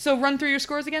 Okay, so run through your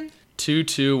scores again. 2,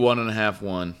 2, 1.5,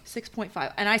 1.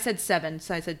 6.5. And I said 7.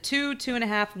 So I said 2,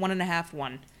 2.5, 1.5,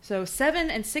 1. So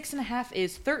 7 and 6.5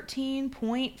 is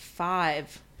 13.5.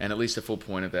 And at least a full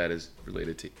point of that is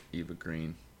related to Eva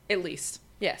Green. At least.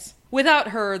 Yes. Without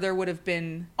her, there would have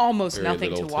been almost very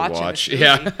nothing to watch. In this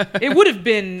movie. Yeah. It would have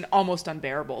been almost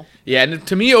unbearable. Yeah, and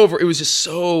to me, it was just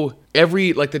so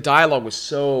the dialogue was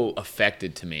so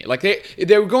affected to me. Like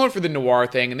they were going for the noir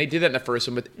thing, and they did that in the first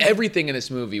one, but everything in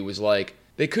this movie was like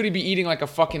they could be eating like a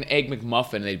fucking Egg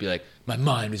McMuffin, and they'd be like, my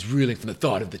mind was reeling from the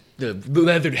thought of the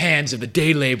leathered hands of the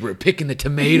day laborer picking the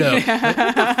tomato. Yeah.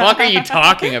 What the fuck are you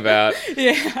talking about?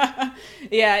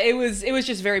 Yeah, it was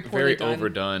just very poorly done. Very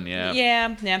overdone, yeah.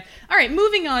 Yeah. All right,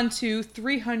 moving on to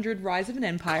 300 Rise of an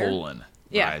Empire.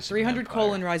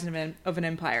 300 Rise of an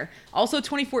Empire. Also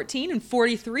 2014 and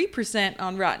 43%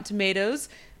 on Rotten Tomatoes.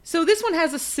 So this one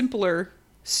has a simpler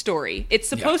story. It's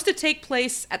supposed to take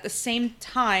place at the same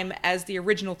time as the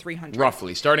original 300.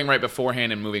 Roughly, starting right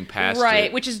beforehand and moving past it.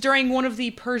 Right, which is during one of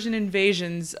the Persian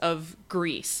invasions of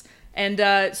Greece. And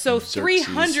so Xerxes.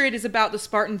 300 is about the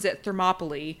Spartans at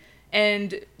Thermopylae.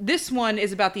 And this one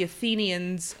is about the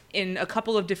Athenians in a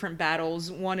couple of different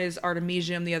battles. One is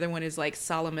Artemisium, the other one is like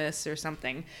Salamis or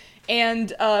something. And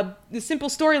the simple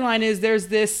storyline is there's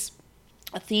this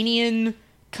Athenian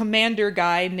commander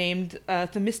guy named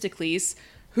Themistocles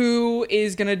who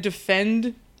is going to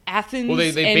defend Athens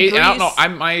and Greece. I don't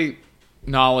know. My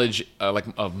knowledge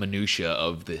of minutia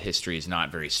of the history is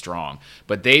not very strong,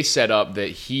 but they set up that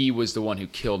he was the one who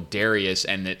killed Darius,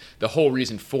 and that the whole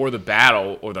reason for the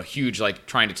battle or the huge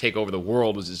trying to take over the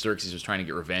world was that Xerxes was trying to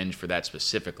get revenge for that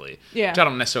specifically. Yeah, which I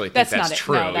don't necessarily think that's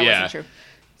true. No, that wasn't true.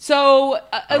 So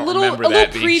a little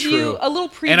preview.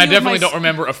 And I definitely don't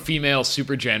remember a female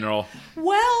super general.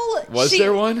 Well, was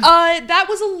there one? That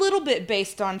was a little bit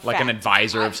based on like fact. An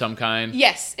advisor of some kind.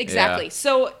 Yes, exactly. Yeah.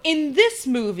 So in this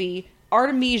movie,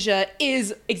 Artemisia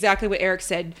is exactly what Eric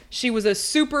said. She was a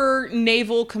super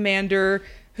naval commander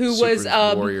who was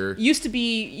warrior.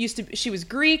 She was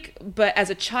Greek, but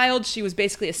as a child she was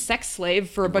basically a sex slave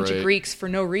for a bunch of Greeks for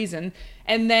no reason.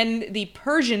 And then the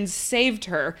Persians saved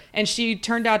her, and she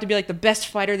turned out to be like the best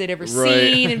fighter they'd ever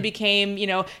seen, and became,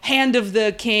 hand of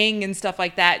the king and stuff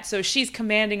like that. So she's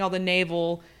commanding all the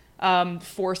naval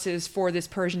forces for this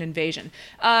Persian invasion.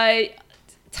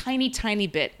 Tiny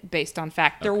bit based on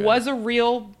fact. There was a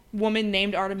real woman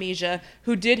named Artemisia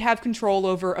who did have control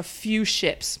over a few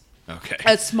ships. Okay.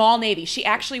 A small navy. She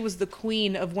actually was the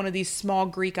queen of one of these small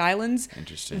Greek islands.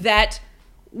 Interesting. That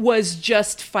was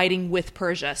just fighting with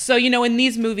Persia. So, in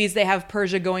these movies, they have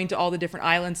Persia going to all the different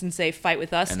islands and say, fight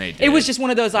with us. And they did. It was just one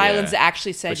of those islands that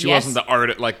actually said yes. But she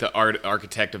wasn't the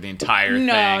architect of the entire thing.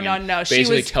 No. She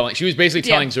was basically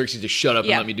telling Xerxes to shut up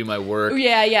and let me do my work.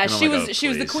 Yeah. She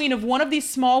was the queen of one of these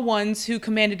small ones who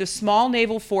commanded a small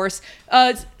naval force.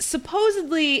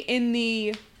 Supposedly in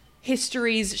the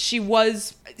histories, she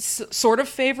was sort of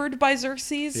favored by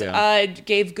Xerxes.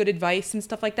 Gave good advice and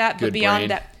stuff like that. But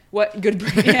beyond that, what good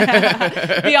brain?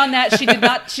 Beyond that, she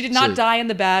did not die in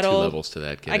the battle. 2 levels to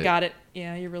that. I got it.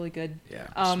 Yeah, you're really good. Yeah,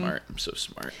 I'm smart. I'm so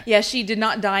smart. Yeah, she did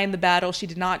not die in the battle. She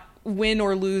did not win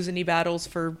or lose any battles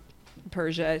for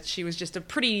Persia. She was just a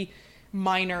pretty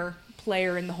minor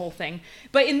player in the whole thing.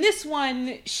 But in this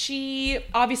one, she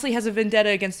obviously has a vendetta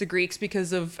against the Greeks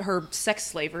because of her sex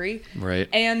slavery. Right.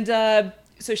 And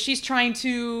so she's trying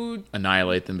to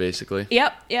annihilate them, basically.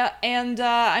 Yep. And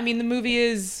the movie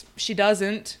is she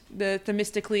doesn't. The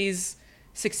Themistocles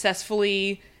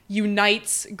successfully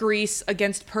unites Greece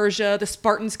against Persia. The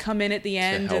Spartans come in at the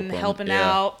end and helping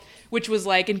out, which was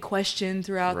in question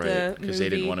throughout the movie. Because they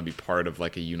didn't want to be part of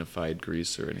a unified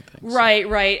Greece or anything. So.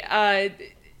 Right.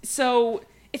 So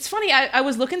it's funny. I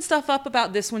was looking stuff up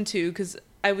about this one too because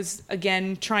I was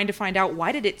again trying to find out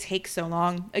why did it take so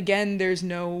long. Again, there's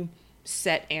no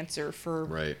set answer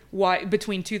for why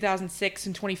between 2006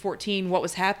 and 2014 what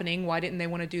was happening. Why didn't they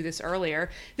want to do this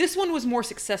earlier? This one was more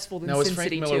successful than Sin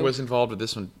City 2. Frank Miller was involved with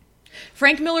this one?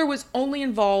 Frank Miller was only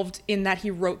involved in that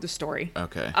he wrote the story.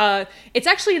 Okay. It's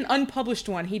actually an unpublished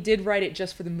one. He did write it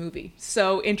just for the movie.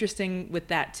 So interesting with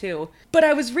that too. But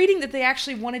I was reading that they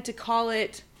actually wanted to call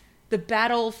it the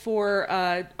Battle for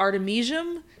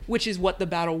Artemisium, which is what the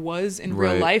battle was in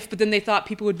real life. But then they thought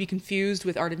people would be confused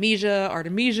with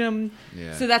Artemisium.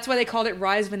 Yeah. So that's why they called it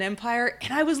Rise of an Empire.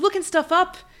 And I was looking stuff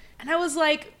up, and I was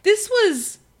like, this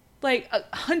was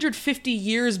 150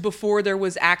 years before there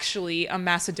was actually a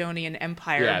Macedonian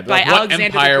Empire by Alexander the Great.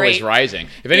 Empire was rising?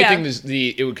 If anything,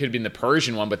 it could have been the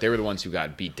Persian one, but they were the ones who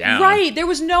got beat down. Right. There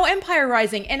was no empire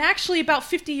rising. And actually, about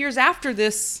 50 years after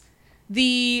this,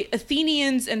 the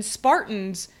Athenians and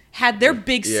Spartans had their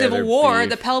big civil war,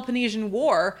 the Peloponnesian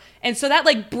War, and so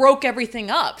that broke everything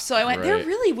up. So I went, there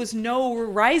really was no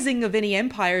rising of any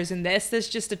empires in this. There's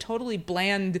just a totally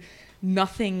bland,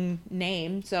 nothing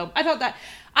name. So I thought that,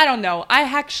 I don't know. I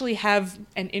actually have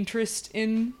an interest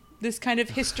in this kind of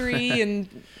history and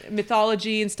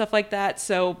mythology and stuff like that.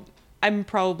 So I'm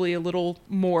probably a little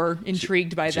more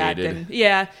intrigued by that than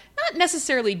not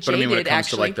necessarily jaded. But when it comes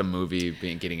to the movie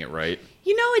getting it right,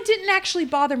 it didn't actually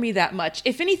bother me that much.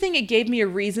 If anything, it gave me a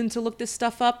reason to look this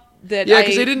stuff up.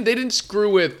 Because they didn't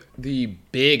screw with the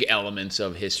big elements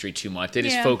of history too much. They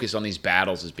just focus on these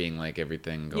battles as being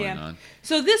everything going on.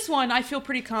 So this one, I feel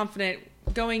pretty confident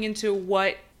going into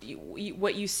what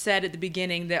you said at the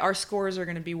beginning that our scores are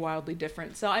going to be wildly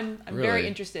different. So I'm very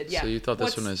interested. Yeah. So you thought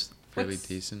this one was fairly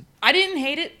decent? I didn't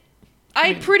hate it.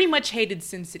 I pretty much hated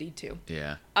Sin City 2.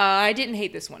 Yeah. I didn't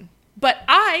hate this one. But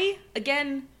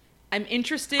I'm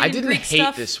interested in Greek stuff. I didn't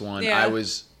hate this one. Yeah. I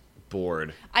was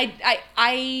bored.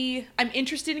 I'm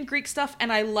interested in Greek stuff,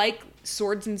 and I like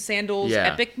swords and sandals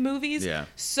epic movies. Yeah.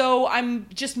 So I'm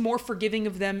just more forgiving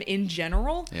of them in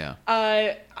general.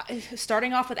 Yeah.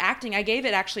 Starting off with acting, I gave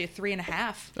it actually a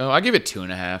 3.5. Oh, I gave it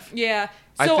 2.5. Yeah.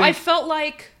 So I felt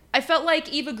like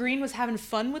Eva Green was having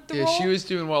fun with the role. Yeah, she was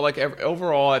doing well.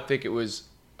 Overall, I think it was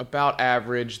about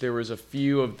average. There was a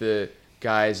few of the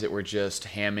guys that were just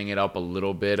hamming it up a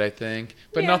little bit, I think,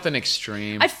 but nothing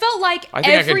extreme. I felt like I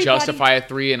think I could justify a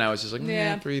 3, and I was just 3,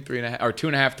 3.5, or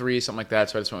 2.5, 3, something like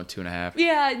that. So I just went with 2.5.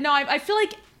 Yeah, no, I feel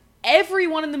like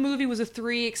everyone in the movie was a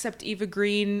 3 except Eva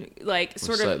Green,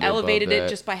 sort of elevated it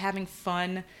just by having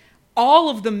fun. All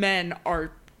of the men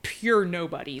are pure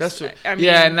nobodies. That's what, I mean,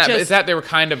 yeah, and that they were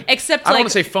kind of, except I don't want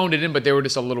to say phoned it in, but they were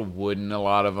just a little wooden, a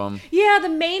lot of them. Yeah, the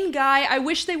main guy, I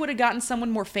wish they would have gotten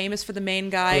someone more famous for the main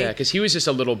guy. Yeah, because he was just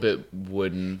a little bit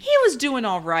wooden. He was doing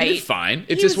all right. He did fine.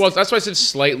 It just was, that's why I said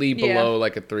slightly below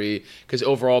like a 3, because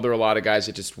overall there were a lot of guys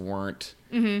that just weren't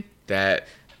that...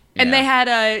 Yeah. And they had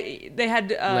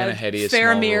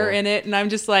Faramir in it, and I'm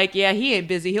just like, yeah, he ain't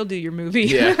busy. He'll do your movie.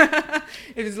 Yeah.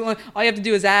 All you have to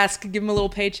do is ask, give him a little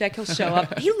paycheck, he'll show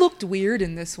up. He looked weird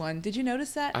in this one. Did you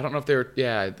notice that? I don't know if they were.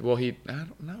 Yeah. Well,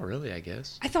 not really. I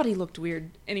guess. I thought he looked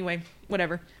weird. Anyway,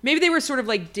 whatever. Maybe they were sort of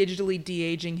like digitally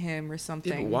de-aging him or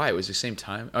something. Yeah, but why? It was the same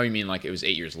time. Oh, you mean like it was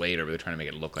 8 years later, but they're trying to make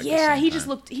it look like. Yeah, the same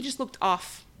time. He just looked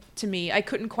off to me. I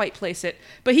couldn't quite place it,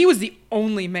 but he was the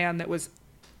only man that was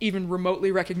even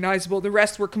remotely recognizable. The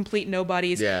rest were complete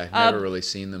nobodies. Yeah, never really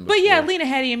seen them before. But yeah, Lena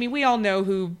Headey, I mean, we all know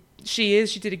who she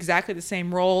is. She did exactly the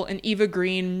same role, and Eva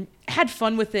Green had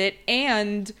fun with it,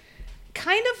 and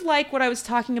kind of like what I was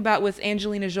talking about with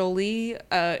Angelina Jolie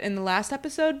in the last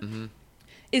episode,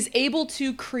 is able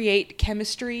to create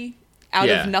chemistry out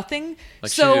of nothing.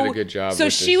 Like she did a good job. So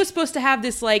she was supposed to have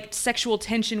this like sexual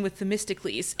tension with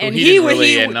Themistocles, and he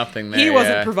had nothing there. He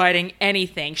wasn't providing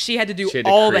anything. She had to do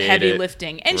all the heavy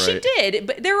lifting, and she did.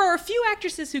 But there are a few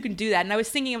actresses who can do that, and I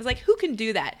was like, who can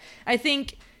do that? I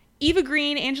think Eva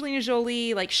Green, Angelina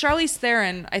Jolie, like Charlize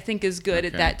Theron, I think is good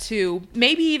at that too.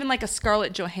 Maybe even like a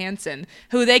Scarlett Johansson,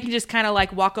 who they can just kind of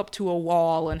like walk up to a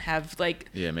wall and have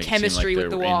like chemistry with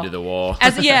the wall. Into the wall.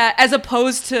 As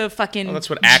opposed to fucking. Well, that's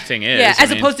what acting is.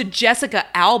 Yeah, opposed to Jessica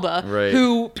Alba,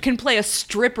 who can play a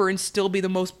stripper and still be the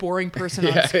most boring person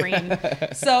on screen.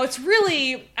 So it's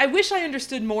really, I wish I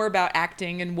understood more about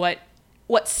acting and what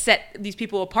set these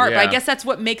people apart. But I guess that's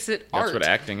what makes it art. That's what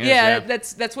acting is. Yeah,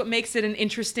 that's what makes it an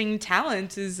interesting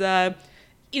talent is,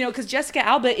 because Jessica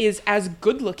Alba is as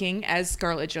good looking as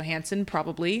Scarlett Johansson,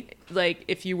 probably. Like,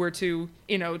 if you were to,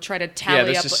 try to tally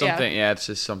up. It's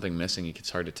just something missing. It's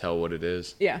hard to tell what it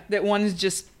is. Yeah, that one's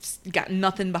just got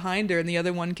nothing behind her, and the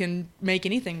other one can make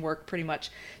anything work, pretty much.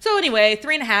 So anyway,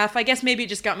 3.5. I guess maybe it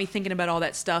just got me thinking about all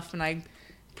that stuff, and I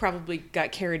probably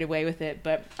got carried away with it.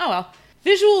 But, oh well.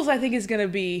 Visuals, I think, is going to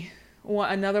be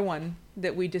another one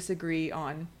that we disagree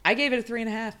on. I gave it a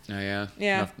 3.5. Oh, yeah?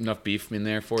 Yeah. Enough beef in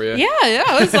there for you? Yeah.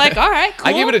 I was like, all right, cool.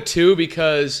 I gave it a 2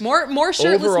 because... More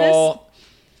shirtlessness? Overall,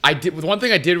 one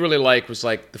thing I did really like was,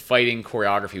 like, the fighting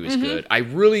choreography was good. I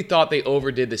really thought they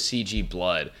overdid the CG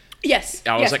blood. Yes.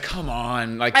 I was like, come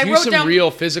on. Like, use some real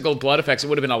physical blood effects. It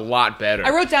would have been a lot better. I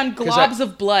wrote down globs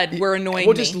of blood were annoying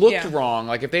me. It just looked wrong.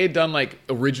 Like, if they had done, like,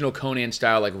 original Conan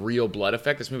style, like, real blood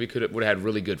effect, this movie would have had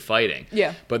really good fighting.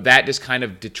 Yeah. But that just kind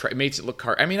of makes it look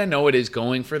hard. I mean, I know it is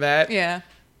going for that. Yeah.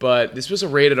 But this was a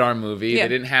rated R movie. Yeah. They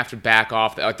didn't have to back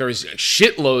off. Like, there was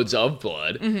shitloads of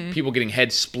blood. People getting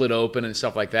heads split open and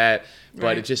stuff like that.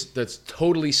 But that's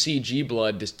totally CG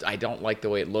blood. Just I don't like the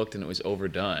way it looked, and it was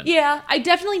overdone. Yeah, I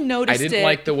definitely noticed it. I didn't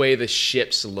like the way the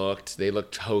ships looked. They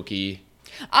looked hokey.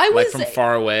 I was from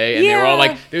far away, and they were all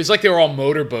like, it was like they were all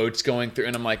motorboats going through,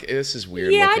 and I'm like, this is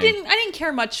weird. Yeah, looking. I didn't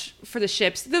care much for the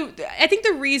ships. I think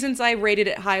the reasons I rated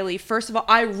it highly, first of all,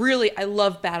 I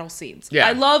love battle scenes. Yeah,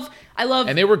 I love,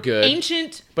 and they were good.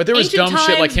 But there was dumb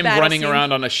shit like him running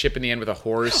around on a ship in the end with a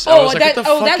horse. I was like, what the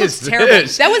fuck is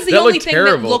this? That was the only thing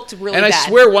that looked really bad. And I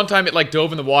swear one time it like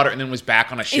dove in the water and then was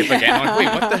back on a ship again. I'm like,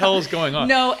 wait, what the hell is going on?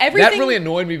 No, everything. That really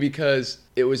annoyed me because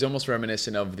it was almost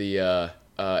reminiscent of the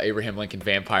Abraham Lincoln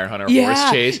Vampire Hunter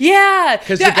horse chase. Yeah.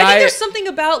 Because I think there's something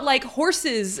about like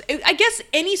horses. I guess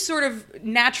any sort of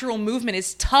natural movement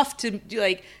is tough to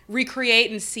like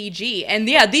recreate in CG. And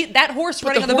yeah, that horse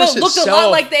running on the boat looked a lot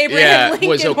like the Abraham Lincoln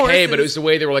was okay, horses. But it was the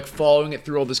way they were like following it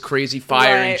through all this crazy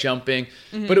fire and jumping.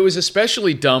 But it was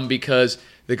especially dumb because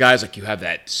the guy's like, you have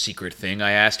that secret thing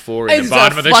I asked for in the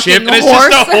bottom of the ship, and it's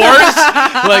just a horse.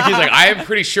 Like he's like, I am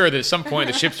pretty sure that at some point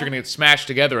the ships are going to get smashed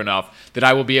together enough that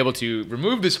I will be able to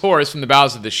remove this horse from the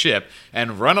bows of the ship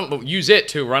and use it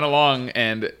to run along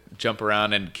and jump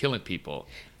around and killing people.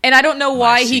 And I don't know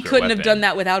why he couldn't have done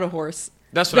that without a horse.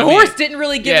 That's what the horse didn't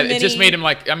really give him any... it just made him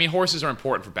like... I mean, horses are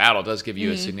important for battle. It does give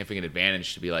you a significant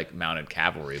advantage to be like mounted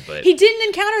cavalry, but... He didn't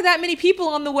encounter that many people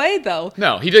on the way, though.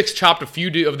 No, he just chopped a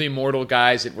few of the immortal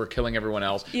guys that were killing everyone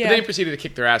else. Yeah. But then he proceeded to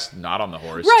kick their ass not on the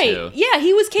horse, too. Yeah,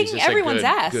 he was kicking everyone's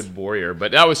ass. Good warrior,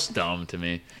 but that was dumb to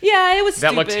me. Yeah, it was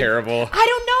stupid. That looked terrible. I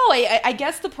don't know. I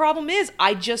guess the problem is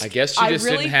I guess she just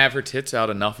didn't have her tits out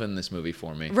enough in this movie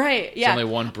for me. Right, yeah. It's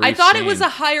only one brief I thought scene. It was a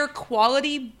higher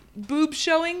quality boob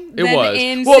showing it was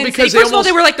in well because first of all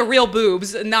they were like the real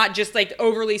boobs, not just like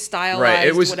overly stylized. Right.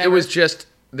 It was just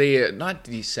they not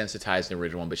desensitized the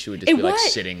original one, but she would just be like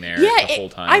sitting there the whole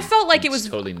time. I felt like it was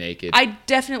totally naked. I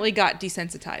definitely got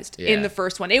desensitized in the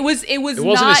first one. It wasn't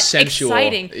not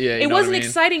exciting. Yeah, it wasn't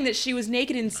exciting that she was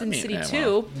naked in Sin City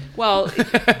 2. Well,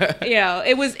 yeah,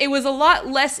 it was a lot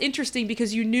less interesting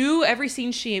because you knew every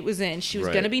scene she was in, she was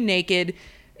going to be naked.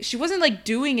 She wasn't like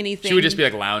doing anything. She would just be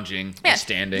like lounging and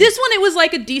standing. This one, it was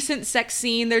like a decent sex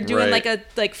scene. They're doing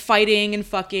like fighting and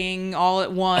fucking all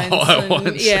at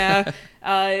once. Yeah.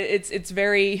 It's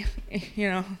very,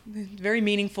 very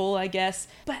meaningful, I guess.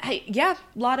 But a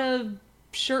lot of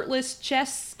shirtless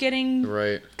chests getting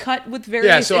cut with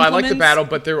various so implements. I like the battle,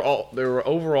 but they're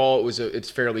overall it's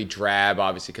fairly drab,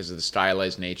 obviously because of the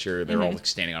stylized nature. They're all like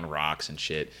standing on rocks and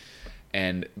shit.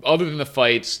 And other than the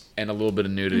fights and a little bit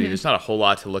of nudity, there's not a whole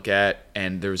lot to look at.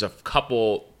 And there's a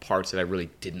couple parts that I really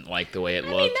didn't like the way it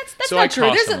looked. I mean, that's so not true.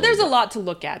 There's a lot to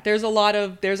look at. There's a lot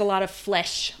of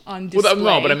flesh on display. Well,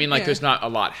 no, but I mean, like, there's not a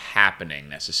lot happening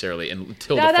necessarily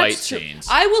until the fight scenes.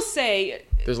 I will say,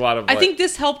 there's a lot of. I think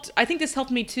this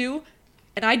helped me too.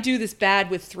 And I do this bad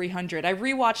with 300. I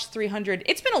rewatched 300.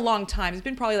 It's been a long time. It's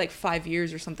been probably like 5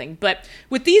 years or something. But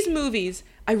with these movies,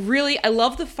 I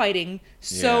love the fighting.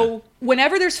 So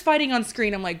whenever there's fighting on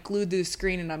screen, I'm like glued to the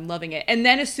screen and I'm loving it. And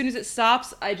then as soon as it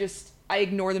stops, I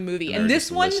ignore the movie. And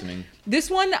this one,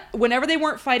 whenever they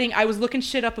weren't fighting, I was looking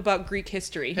shit up about Greek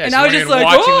history. Yeah, and so I was just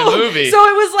like, the movie. So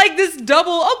it was like this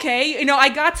double,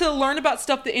 I got to learn about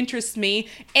stuff that interests me.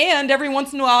 And every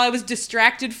once in a while, I was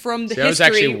distracted from the history. I was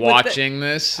actually watching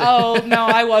this. Oh, no,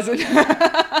 I wasn't.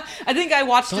 I think I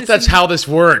watched this. That's how this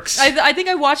works. I think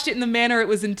I watched it in the manner it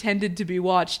was intended to be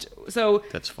watched. So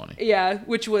that's funny. Yeah,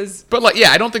 which was. But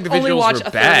I don't think the visuals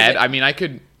were bad. I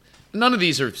mean, none of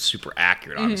these are super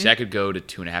accurate, obviously. I could go to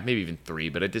 2.5, maybe even 3,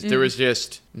 but there was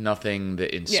just nothing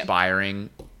that inspiring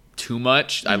too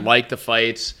much. I like the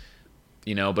fights,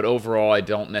 but overall I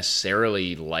don't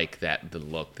necessarily like the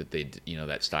look that they,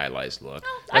 that stylized look.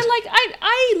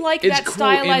 I like that cool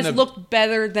stylized look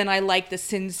better than I like the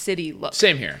Sin City look.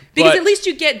 Same here. Because at least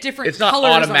you get different colors. It's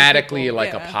not automatically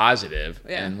like a positive.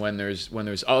 Yeah. And when there's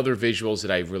other visuals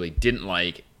that I really didn't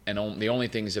like, and the only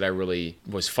things that I really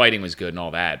was fighting was good and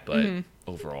all that, but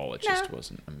overall it just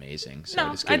wasn't amazing.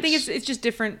 So I think it's just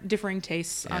differing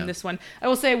tastes on this one. I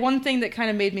will say one thing that kind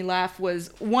of made me laugh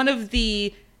was one of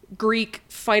the Greek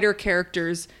fighter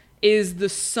characters is the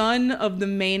son of the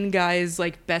main guy's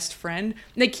like best friend.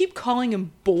 And they keep calling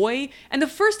him boy. And the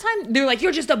first time they're like,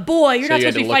 "You're just a boy. You're not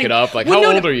supposed to be fighting." So you had to look it up.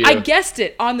 How old are you? I guessed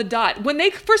it on the dot. When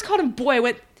they first called him boy, I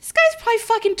went, this guy's probably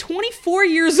fucking 24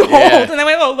 years old. And I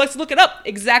went, let's look it up.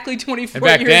 Exactly 24 years old.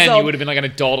 And back then, you would have been like an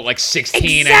adult at like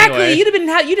 16 exactly. Anyway.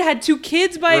 You'd have had 2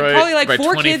 kids probably like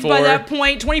 4 kids by that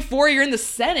point. 24, you're in the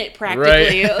Senate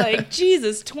practically. Like,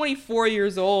 Jesus, 24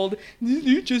 years old.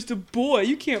 You're just a boy.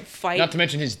 You can't fight. Not to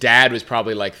mention his dad was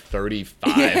probably like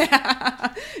 35.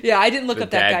 Yeah, I didn't look up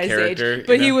that guy's age.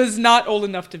 But he was not old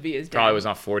enough to be his dad. Probably was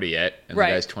not 40 yet. And the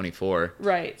guy's 24.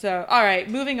 Right. So, all right,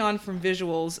 moving on from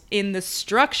visuals. In the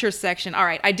structure section, all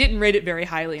right, I didn't rate it very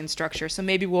highly in structure, so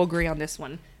maybe we'll agree on this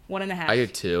one. 1.5. I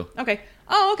did 2. Okay.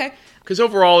 Oh, okay. Because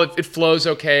overall, it flows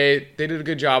okay. They did a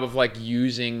good job of like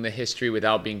using the history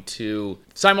without being too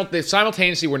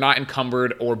simultaneously. Were not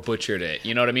encumbered or butchered it.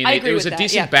 You know what I mean? It was a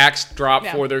decent backdrop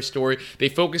for their story. They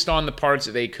focused on the parts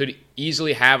that they could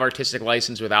easily have artistic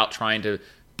license without trying to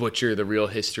butcher the real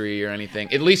history or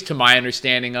anything, at least to my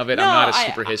understanding of it. I'm not a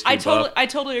super history buff. I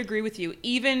totally agree with you.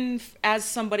 Even as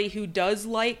somebody who does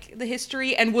like the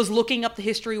history and was looking up the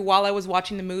history while I was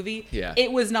watching the movie,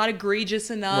 it was not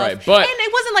egregious enough. Right, but, and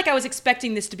it wasn't like I was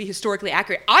expecting this to be historically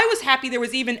accurate. I was happy there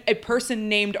was even a person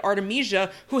named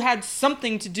Artemisia who had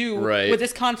something to do with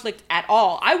this conflict at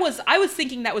all. I was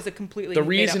thinking that was a completely the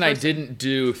reason I didn't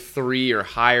do 3 or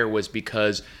higher was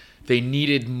because they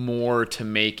needed more to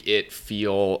make it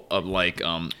feel of like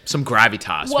some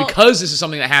gravitas, because this is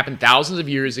something that happened thousands of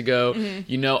years ago.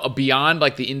 Beyond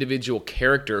like the individual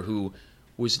character who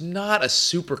was not a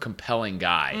super compelling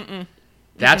guy.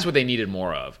 That's what they needed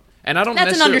more of. And I don't.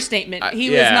 That's an understatement.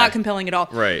 He was not compelling at all.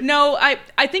 Right. No,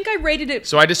 I think I rated it.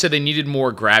 So I just said they needed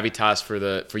more gravitas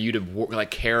for you to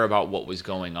like care about what was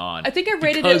going on. I think I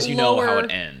rated because it lower. Because know how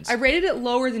it ends. I rated it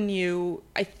lower than you.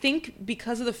 I think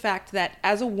because of the fact that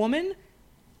as a woman,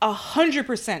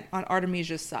 100% on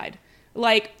Artemisia's side.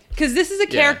 Like, because this is a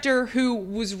character who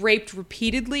was raped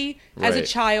repeatedly as a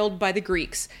child by the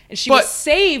Greeks, and she was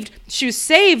saved. She was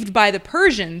saved by the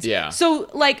Persians. Yeah.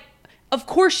 So like. Of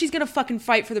course she's going to fucking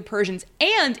fight for the Persians.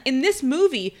 And in this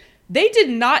movie, they did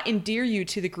not endear you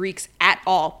to the Greeks at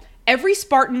all. Every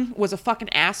Spartan was a fucking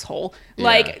asshole. Yeah.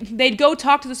 Like, they'd go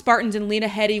talk to the Spartans and Lena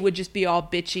Headey would just be all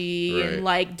bitchy and,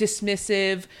 like,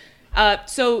 dismissive.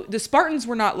 So the Spartans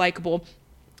were not likable.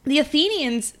 The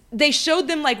Athenians, they showed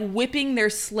them like whipping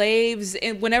their slaves,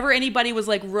 and whenever anybody was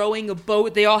like rowing a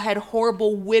boat, they all had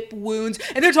horrible whip wounds,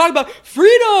 and they're talking about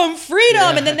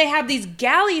freedom, and then they have these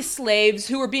galley slaves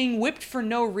who are being whipped for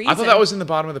no reason. I thought that was in the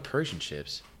bottom of the Persian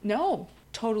ships. No,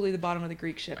 totally the bottom of the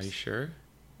Greek ships. Are you sure?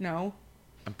 No.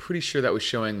 I'm pretty sure that was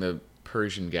showing the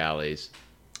Persian galleys.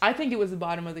 I think it was the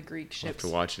bottom of the Greek ships. I'll have to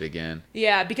watch it again.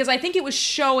 Yeah, because I think it was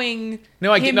showing.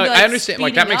 I understand.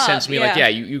 Like that makes sense to me. Yeah.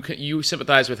 Like, you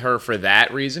sympathize with her for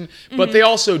that reason, but they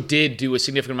also did do a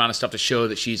significant amount of stuff to show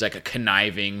that she's like a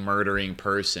conniving, murdering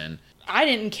person. I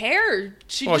didn't care.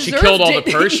 She killed all the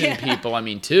Persian people. I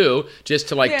mean, too, just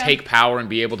to take power and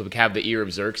be able to have the ear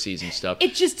of Xerxes and stuff.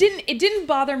 It just didn't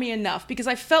bother me enough because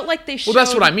I felt like they showed. Well,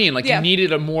 that's what I mean. Like you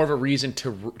needed more of a reason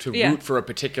to root for a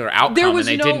particular outcome, and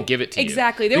they didn't give it to you.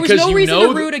 Exactly, there was no reason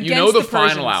to root against the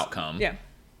Persians. final outcome.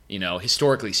 Yeah.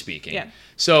 Historically speaking. Yeah.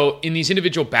 So in these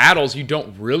individual battles, you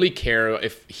don't really care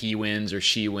if he wins or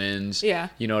she wins. Yeah.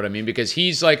 You know what I mean? Because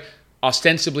he's like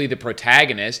ostensibly the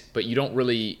protagonist, but you don't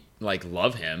really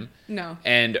love him. No.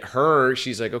 And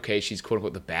she's like, okay, she's quote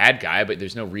unquote the bad guy, but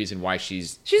there's no reason why she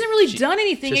hasn't really done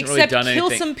anything except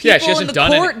kill some people in the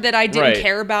court that I didn't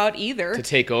care about either. To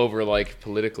take over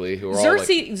politically, who are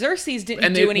Xerxes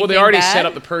didn't do anything. Well, they already set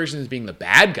up the Persians being the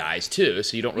bad guys too,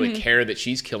 so you don't really care that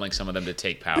she's killing some of them to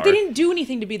take power. But they didn't do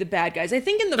anything to be the bad guys. I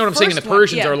think in the I'm saying the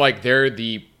Persians are they're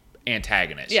the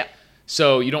antagonists. Yeah.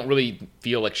 So you don't really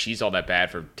feel like she's all that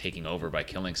bad for taking over by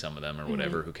killing some of them or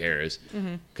whatever. Who cares?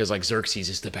 Because Xerxes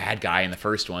is the bad guy in the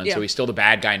first one, so he's still the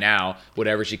bad guy now.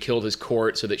 Whatever, she killed his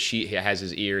court so that she has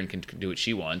his ear and can do what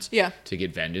she wants. To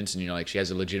get vengeance, and she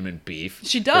has a legitimate beef.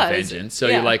 She does for vengeance. So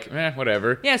you're like,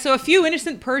 whatever. Yeah. So a few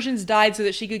innocent Persians died so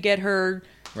that she could get her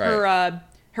But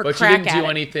crack she didn't at do it.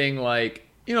 anything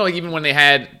even when they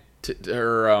had.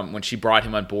 Her when she brought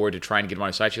him on board to try and get him on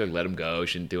her side, she let him go.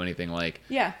 She didn't do anything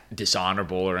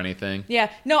dishonorable or anything. Yeah,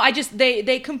 no, I just they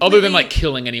completely other than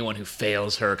killing anyone who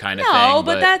fails her kind of thing. No,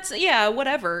 but that's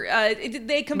whatever.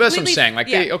 They completely. That's what I'm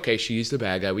saying. She's the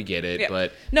bad guy. We get it,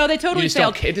 but no, they totally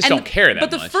failed. Don't care that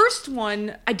much. But the first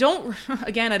one, I don't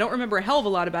remember a hell of a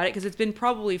lot about it because it's been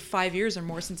probably 5 years or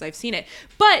more since I've seen it.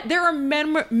 But there are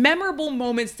memorable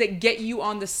moments that get you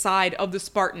on the side of the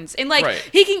Spartans, and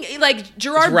he can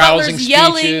Gerard Butler's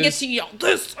yelling, this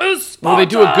is Sparta! Well, they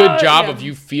do a good job of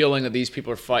you feeling that these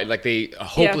people are fighting, a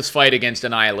hopeless fight against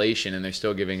annihilation, and they're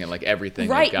still giving it everything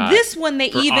they've got. This one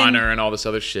they for honor and all this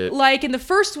other shit. In the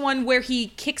first one where he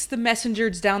kicks the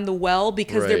messengers down the well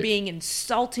because they're being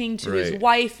insulting to his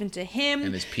wife and to him.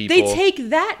 And his people. They take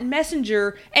that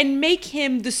messenger and make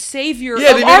him the savior of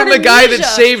they made him the guy that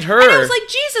saved her. And I was like,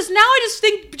 Jesus, now I just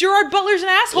think Gerard Butler's an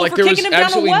asshole for kicking him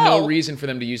down a well. There was absolutely no reason for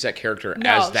them to use that character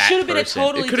as that should have person. Been a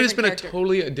totally it could have been a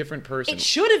totally different person. It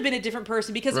should have been a different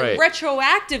person because it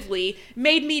retroactively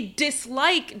made me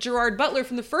dislike Gerard Butler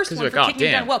from the first one for kicking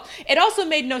him down. Well, it also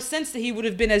made no sense that he would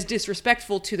have been as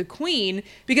disrespectful to the queen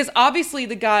because obviously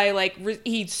the guy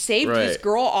he saved this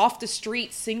girl off the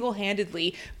street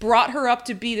single-handedly, brought her up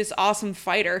to be this awesome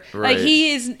fighter.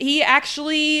 He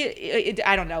actually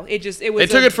I don't know. They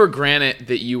took it for granted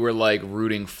that you were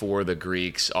rooting for the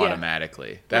Greeks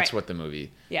automatically. That's what the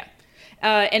movie. Yeah.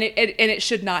 And it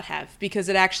should not have, because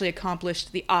it actually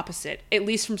accomplished the opposite, at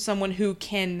least from someone who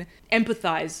can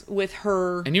empathize with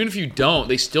her. And even if you don't,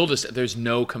 they still there's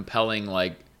no compelling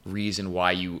reason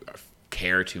why you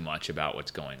care too much about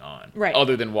what's going on,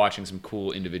 other than watching some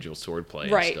cool individual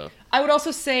swordplay and stuff. I would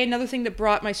also say another thing that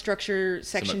brought my structure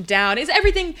section down is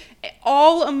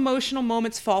all emotional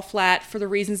moments fall flat for the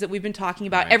reasons that we've been talking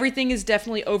about. Everything is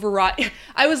definitely overwrought.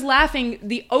 I was laughing.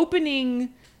 The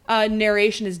opening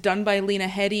narration is done by Lena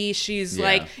Headey. She's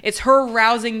it's her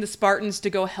rousing the Spartans to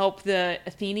go help the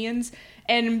Athenians,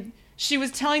 and she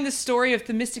was telling the story of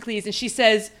Themistocles, and she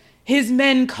says, his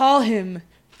men call him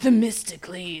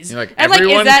Themistocles.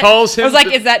 Everyone calls him. I was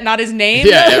like, is that not his name?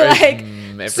 Yeah.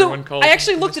 Everyone calls I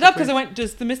actually looked it up because I went,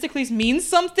 does Themistocles mean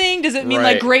something? Does it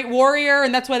mean great warrior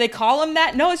and that's why they call him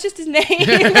that? No, it's just his name.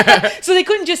 So they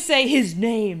couldn't just say his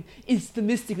name is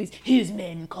Themistocles. His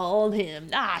men called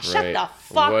him. Shut the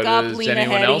fuck up, Lena Headey. What does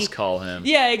anyone else call him?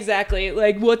 Yeah, exactly.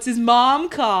 What's his mom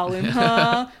call him?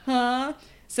 Huh?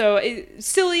 So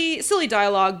silly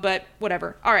dialogue, but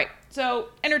whatever. All right. So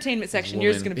entertainment section.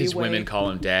 Yours is going to be his women call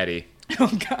him daddy.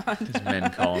 Oh God. His men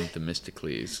call him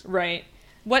Themistocles. Right.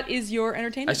 What is your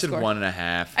entertainment score? I said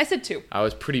 1.5. I said 2. I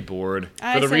was pretty bored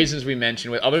for the reasons we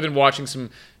mentioned. Other than watching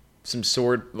some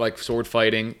sword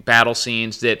fighting battle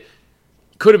scenes that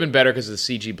could have been better because of the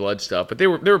CG blood stuff, but they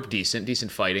were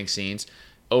decent fighting scenes.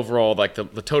 Overall,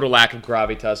 the total lack of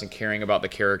gravitas and caring about the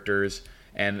characters,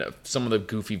 And some of the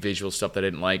goofy visual stuff that I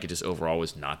didn't like, it just overall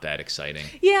was not that exciting.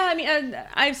 Yeah, I mean,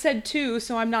 I've said 2,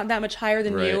 so I'm not that much higher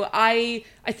than you. I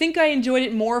think I enjoyed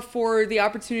it more for the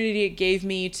opportunity it gave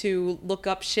me to look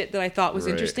up shit that I thought was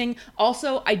interesting.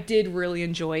 Also, I did really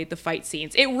enjoy the fight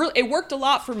scenes. It worked a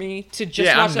lot for me to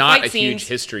just watch the fight scenes. Yeah, I'm not a huge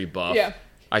history buff. Yeah.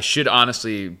 I should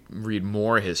honestly read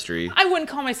more history. I wouldn't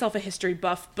call myself a history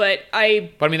buff, but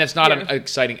I mean, that's not an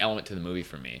exciting element to the movie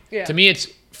for me. Yeah. To me, it's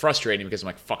frustrating because I'm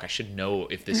like, fuck, I should know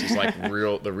if this is like the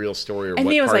real story or what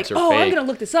parts are fake. I'm gonna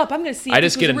look this up. I'm gonna see. I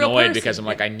just get annoyed because I'm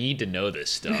like, I need to know this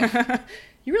stuff.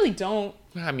 You really don't.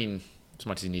 I mean, as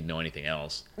much as you need to know anything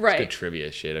else. Right. It's good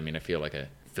trivia shit. I mean, I feel like a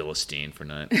Philistine for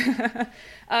not.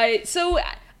 So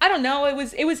I don't know. It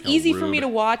was easy for me to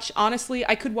watch. Honestly,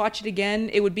 I could watch it again.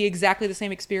 It would be exactly the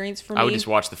same experience for me. I would just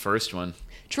watch the first one.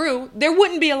 True. There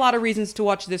wouldn't be a lot of reasons to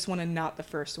watch this one and not the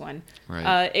first one.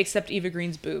 Right. Except Eva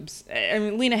Green's boobs. I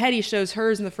mean, Lena Headey shows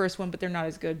hers in the first one, but they're not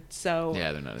as good. So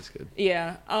yeah, they're not as good.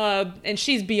 Yeah. And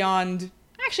she's beyond.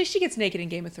 Actually, she gets naked in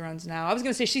Game of Thrones now. I was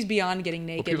gonna say she's beyond getting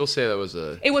naked. Well, people say that was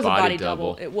a. It was a body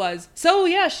double. It was. So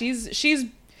yeah,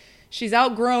 she's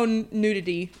outgrown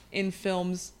nudity in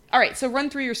films. All right, so run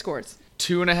through your scores.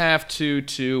 2.5, 2,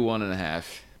 2, 1.5.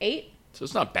 8. So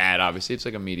it's not bad, obviously. It's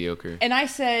like a mediocre. And I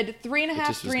said 3.5,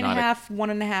 3.5,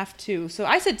 1.5, 2. So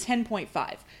I said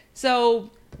 10.5. So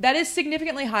that is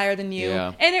significantly higher than you.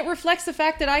 Yeah. And it reflects the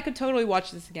fact that I could totally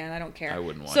watch this again. I don't care. I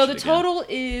wouldn't watch it again. So the total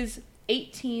is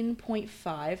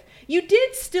 18.5. You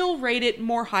did still rate it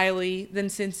more highly than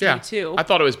Sin City 2. I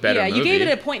thought it was better. Yeah, you gave it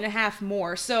a 1.5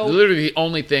 more. So literally the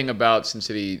only thing about Sin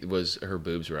City was her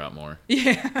boobs were out more.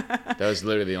 Yeah. That was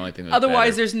literally the only thing that was Otherwise,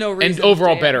 better. There's no reason. And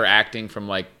overall better acting from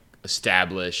like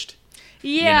established.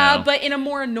 Yeah, but in a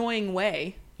more annoying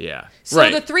way. Yeah. So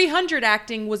the 300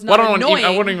 acting was not annoying.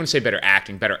 I wouldn't even say better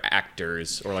acting, better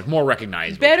actors, or like more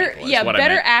recognizable. Better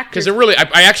actors. Because it really,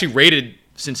 I actually rated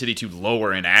Sin City 2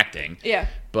 lower in acting. Yeah.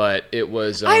 But it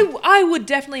was. I would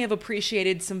definitely have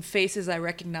appreciated some faces I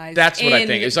recognized. That's what I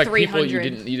think. It's like 300. People you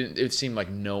didn't. It seemed like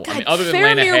no. God, I mean, other than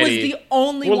Faramir Lena Headey, was the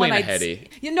only one I'd Headey.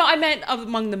 I meant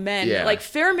among the men. Yeah. Like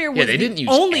Faramir was they didn't the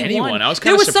use only anyone. one. I was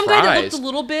kind of surprised. There was some guy that looked a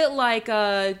little bit like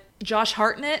Josh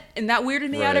Hartnett, and that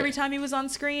weirded me out every time he was on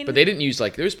screen. But they didn't use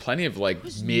there was plenty of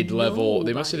mid-level. Nobody.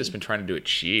 They must have just been trying to do it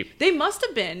cheap. They must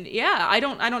have been. Yeah, I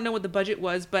don't know what the budget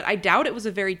was, but I doubt it was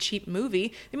a very cheap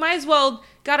movie. They might as well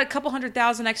got a couple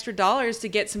 $100,000 extra to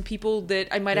get some people that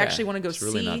I might actually want to go see.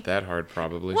 It's really not that hard,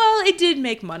 probably. Well, it did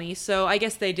make money, so I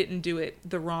guess they didn't do it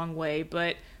the wrong way.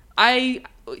 But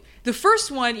the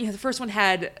first one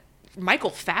had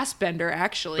Michael Fassbender,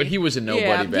 actually. But he was a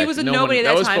nobody back. He was a nobody at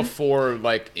that time. That was before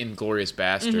Inglourious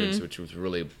Bastards, which was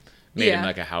really made him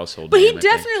like a household but name. But he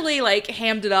definitely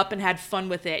hammed it up and had fun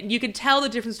with it. And you could tell the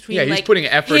difference between he's putting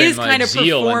effort his and kind of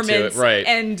zeal performance into it, right.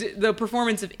 and the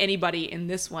performance of anybody in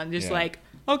this one. Just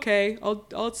okay,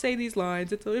 I'll say these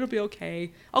lines. It'll be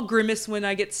okay. I'll grimace when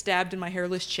I get stabbed in my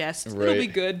hairless chest. Right. It'll be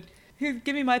good. Here,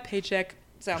 give me my paycheck.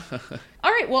 So,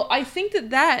 all right. Well, I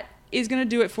think that is going to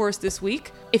do it for us this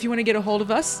week. If you want to get a hold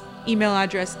of us, email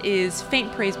address is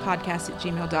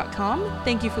faintpraisepodcast@gmail.com.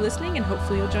 Thank you for listening, and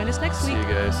hopefully you'll join us next week. See you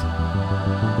guys.